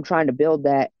 So I'm trying to build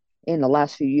that in the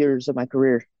last few years of my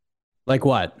career. Like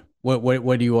what?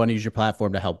 What do you want to use your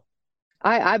platform to help?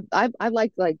 I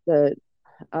like the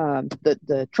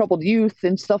troubled youth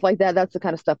and stuff like that. That's the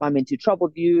kind of stuff I'm into.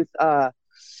 Troubled youth. I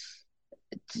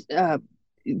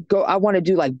want to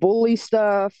do like bully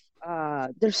stuff.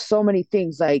 There's so many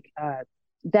things that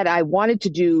I wanted to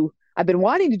do. I've been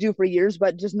wanting to do for years,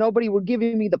 but just nobody were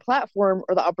giving me the platform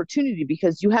or the opportunity,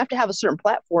 because you have to have a certain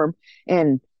platform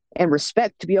and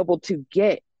respect to be able to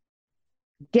get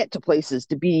to places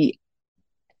to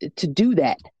do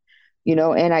that,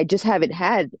 and I just haven't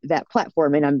had that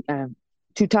platform. And I'm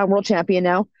two-time world champion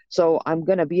now, so I'm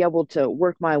going to be able to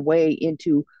work my way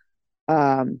into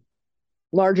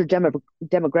larger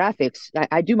demographics.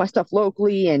 I do my stuff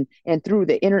locally and through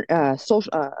the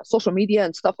social media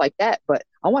and stuff like that, but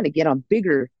I want to get on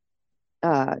bigger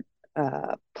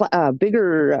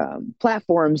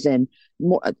platforms and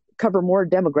cover more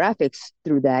demographics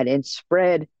through that, and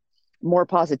spread more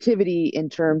positivity in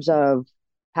terms of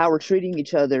how we're treating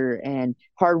each other, and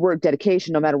hard work,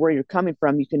 dedication. No matter where you're coming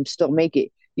from, you can still make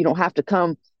it. You don't have to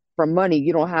come from money.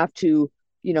 You don't have to,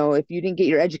 if you didn't get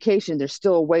your education, there's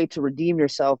still a way to redeem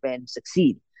yourself and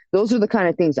succeed. Those are the kind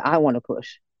of things I want to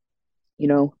push.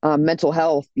 Mental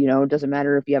health, it doesn't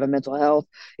matter if you have a mental health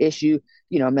issue,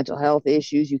 mental health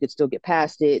issues, you could still get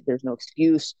past it. There's no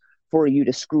excuse for you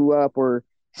to screw up or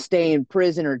stay in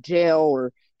prison or jail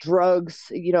or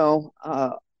drugs.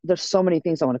 There's so many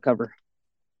things I want to cover.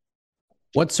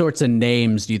 What sorts of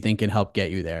names do you think can help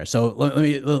get you there? So let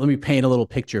me paint a little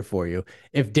picture for you.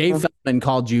 If Dave Feldman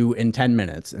called you in 10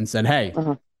 minutes and said, "Hey,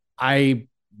 I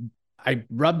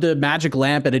rubbed a magic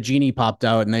lamp and a genie popped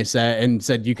out, and they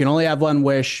said you can only have one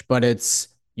wish, but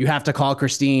you have to call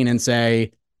Christine and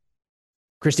say,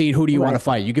 Christine, who do you want to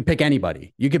fight?" You could pick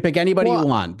anybody. You could pick anybody you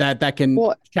want that can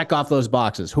check off those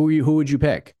boxes. Who would you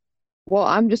pick? Well,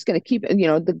 I'm just going to keep,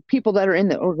 the people that are in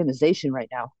the organization right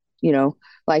now.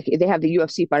 Like they have the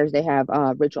UFC fighters. They have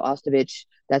Rachel Ostovich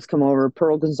that's come over.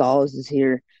 Pearl Gonzalez is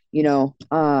here. In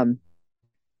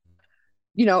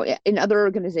other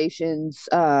organizations,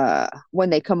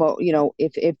 when they come out,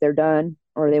 if they're done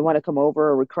or they want to come over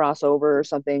or we cross over or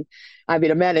something. I mean,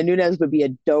 Amanda Nunes would be a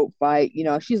dope fight.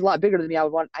 She's a lot bigger than me. I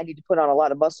need to put on a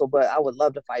lot of muscle, but I would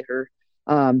love to fight her.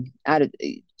 Out of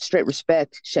straight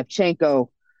respect, Shevchenko.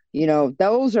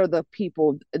 Those are the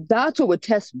people. That's what would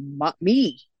test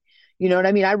me. You know what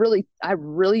I mean? I really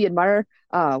admire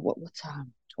what's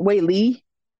Wei Lee.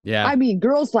 Yeah. I mean,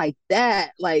 girls like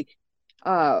that, like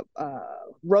Rose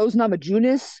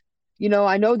Namajunas.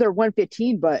 I know they're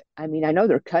 115, but I mean, I know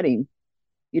they're cutting.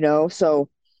 So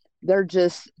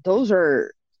those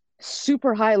are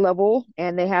super high level,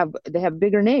 and they have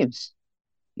bigger names.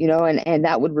 And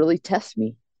that would really test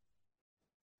me.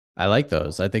 I like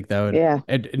those. I think that would, yeah.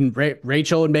 And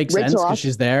Rachel would make sense because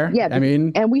she's there. Yeah, I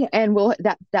mean, that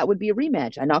would be a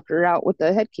rematch. I knocked her out with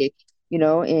the head kick, in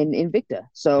Invicta.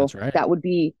 So that would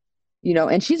be,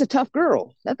 and she's a tough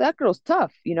girl. That girl's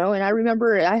tough, and I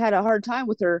remember I had a hard time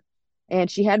with her, and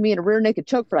she had me in a rear naked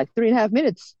choke for like 3.5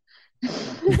 minutes.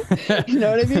 You know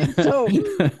what I mean? So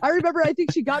I remember, I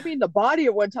think she got me in the body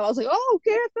at one time. I was like, oh,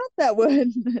 okay, I felt that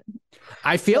one.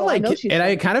 I feel I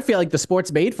kind of feel like the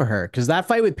sport's made for her, because that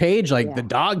fight with Paige, the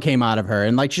dog came out of her,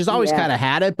 and she's always kind of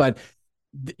had it, but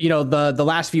the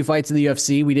last few fights in the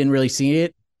UFC, we didn't really see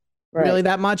it really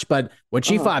that much. But when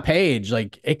she fought Paige,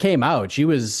 it came out. She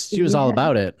was all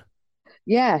about it.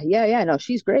 Yeah. No,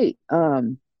 she's great.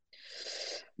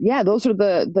 Yeah, those are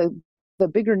the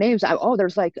bigger names.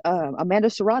 There's Amanda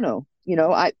Serrano.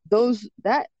 Those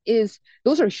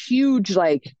are huge.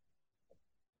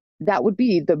 That would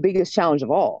be the biggest challenge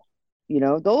of all.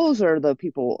 Those are the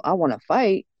people I want to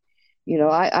fight.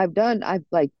 I've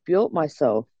built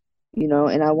myself. And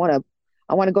I want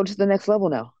to go to the next level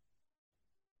now.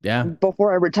 Yeah.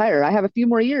 Before I retire, I have a few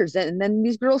more years, and then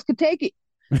these girls could take it.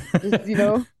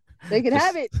 They could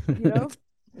have it.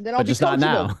 And then I'll be coaching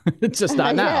them. It's just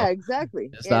not now. Yeah,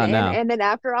 exactly. It's not now. And then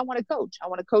after, I want to coach. I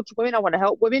want to coach women. I want to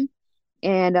help women.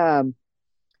 And,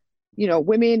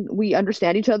 women, we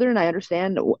understand each other, and I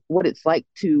understand what it's like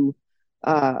to,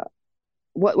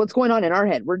 what's going on in our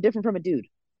head. We're different from a dude,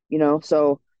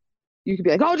 so you could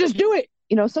be like, oh, just do it.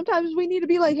 Sometimes we need to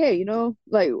be like, hey,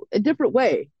 a different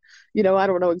way. I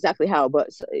don't know exactly how, but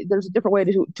there's a different way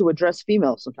to address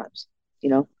females sometimes,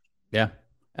 Yeah,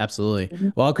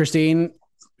 absolutely. Well, Christine, it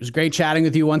was great chatting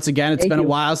with you once again. It's been a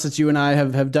while since you and I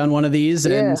have done one of these,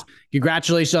 and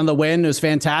congratulations on the win. It was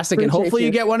fantastic. And hopefully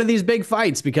you get one of these big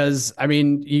fights, because I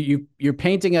mean, you're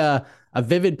painting a a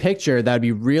vivid picture, that would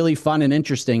be really fun and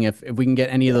interesting if we can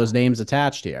get any of those names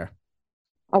attached here.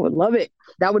 I would love it.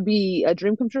 That would be a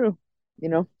dream come true,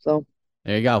 so.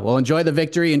 There you go. Well, enjoy the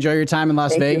victory. Enjoy your time in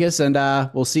Las Vegas, and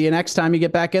we'll see you next time you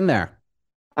get back in there.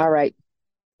 All right.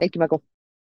 Thank you, Michael.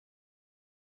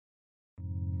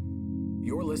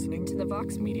 You're listening to the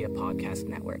Vox Media Podcast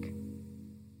Network.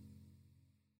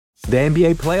 The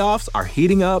NBA playoffs are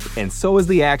heating up, and so is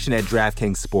the action at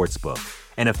DraftKings Sportsbook,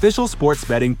 an official sports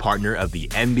betting partner of the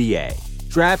NBA.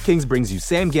 DraftKings brings you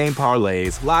same-game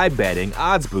parlays, live betting,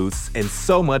 odds boosts, and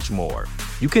so much more.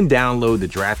 You can download the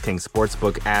DraftKings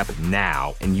Sportsbook app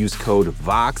now and use code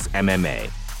VOXMMA.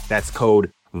 That's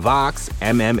code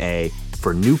VOXMMA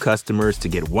for new customers to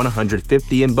get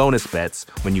 $150 in bonus bets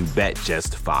when you bet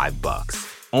just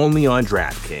 $5. Only on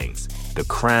DraftKings. The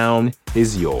crown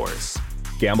is yours.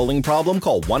 Gambling problem?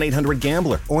 Call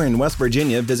 1-800-GAMBLER. Or in West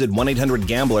Virginia, visit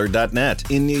 1-800-GAMBLER.net.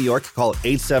 In New York, call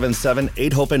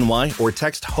 877-8-HOPE-NY or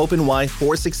text HOPE-NY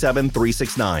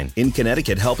 467-369. In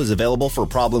Connecticut, help is available for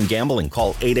problem gambling.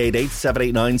 Call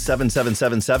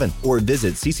 888-789-7777 or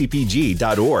visit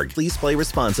ccpg.org. Please play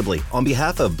responsibly. On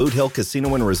behalf of Boot Hill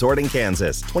Casino and Resort in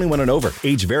Kansas, 21 and over.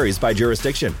 Age varies by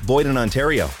jurisdiction. Void in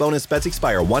Ontario. Bonus bets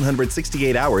expire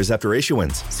 168 hours after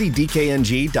issuance. See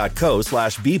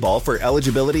dkng.co/bball for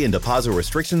eligibility and deposit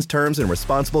restrictions, terms, and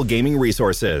responsible gaming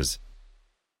resources.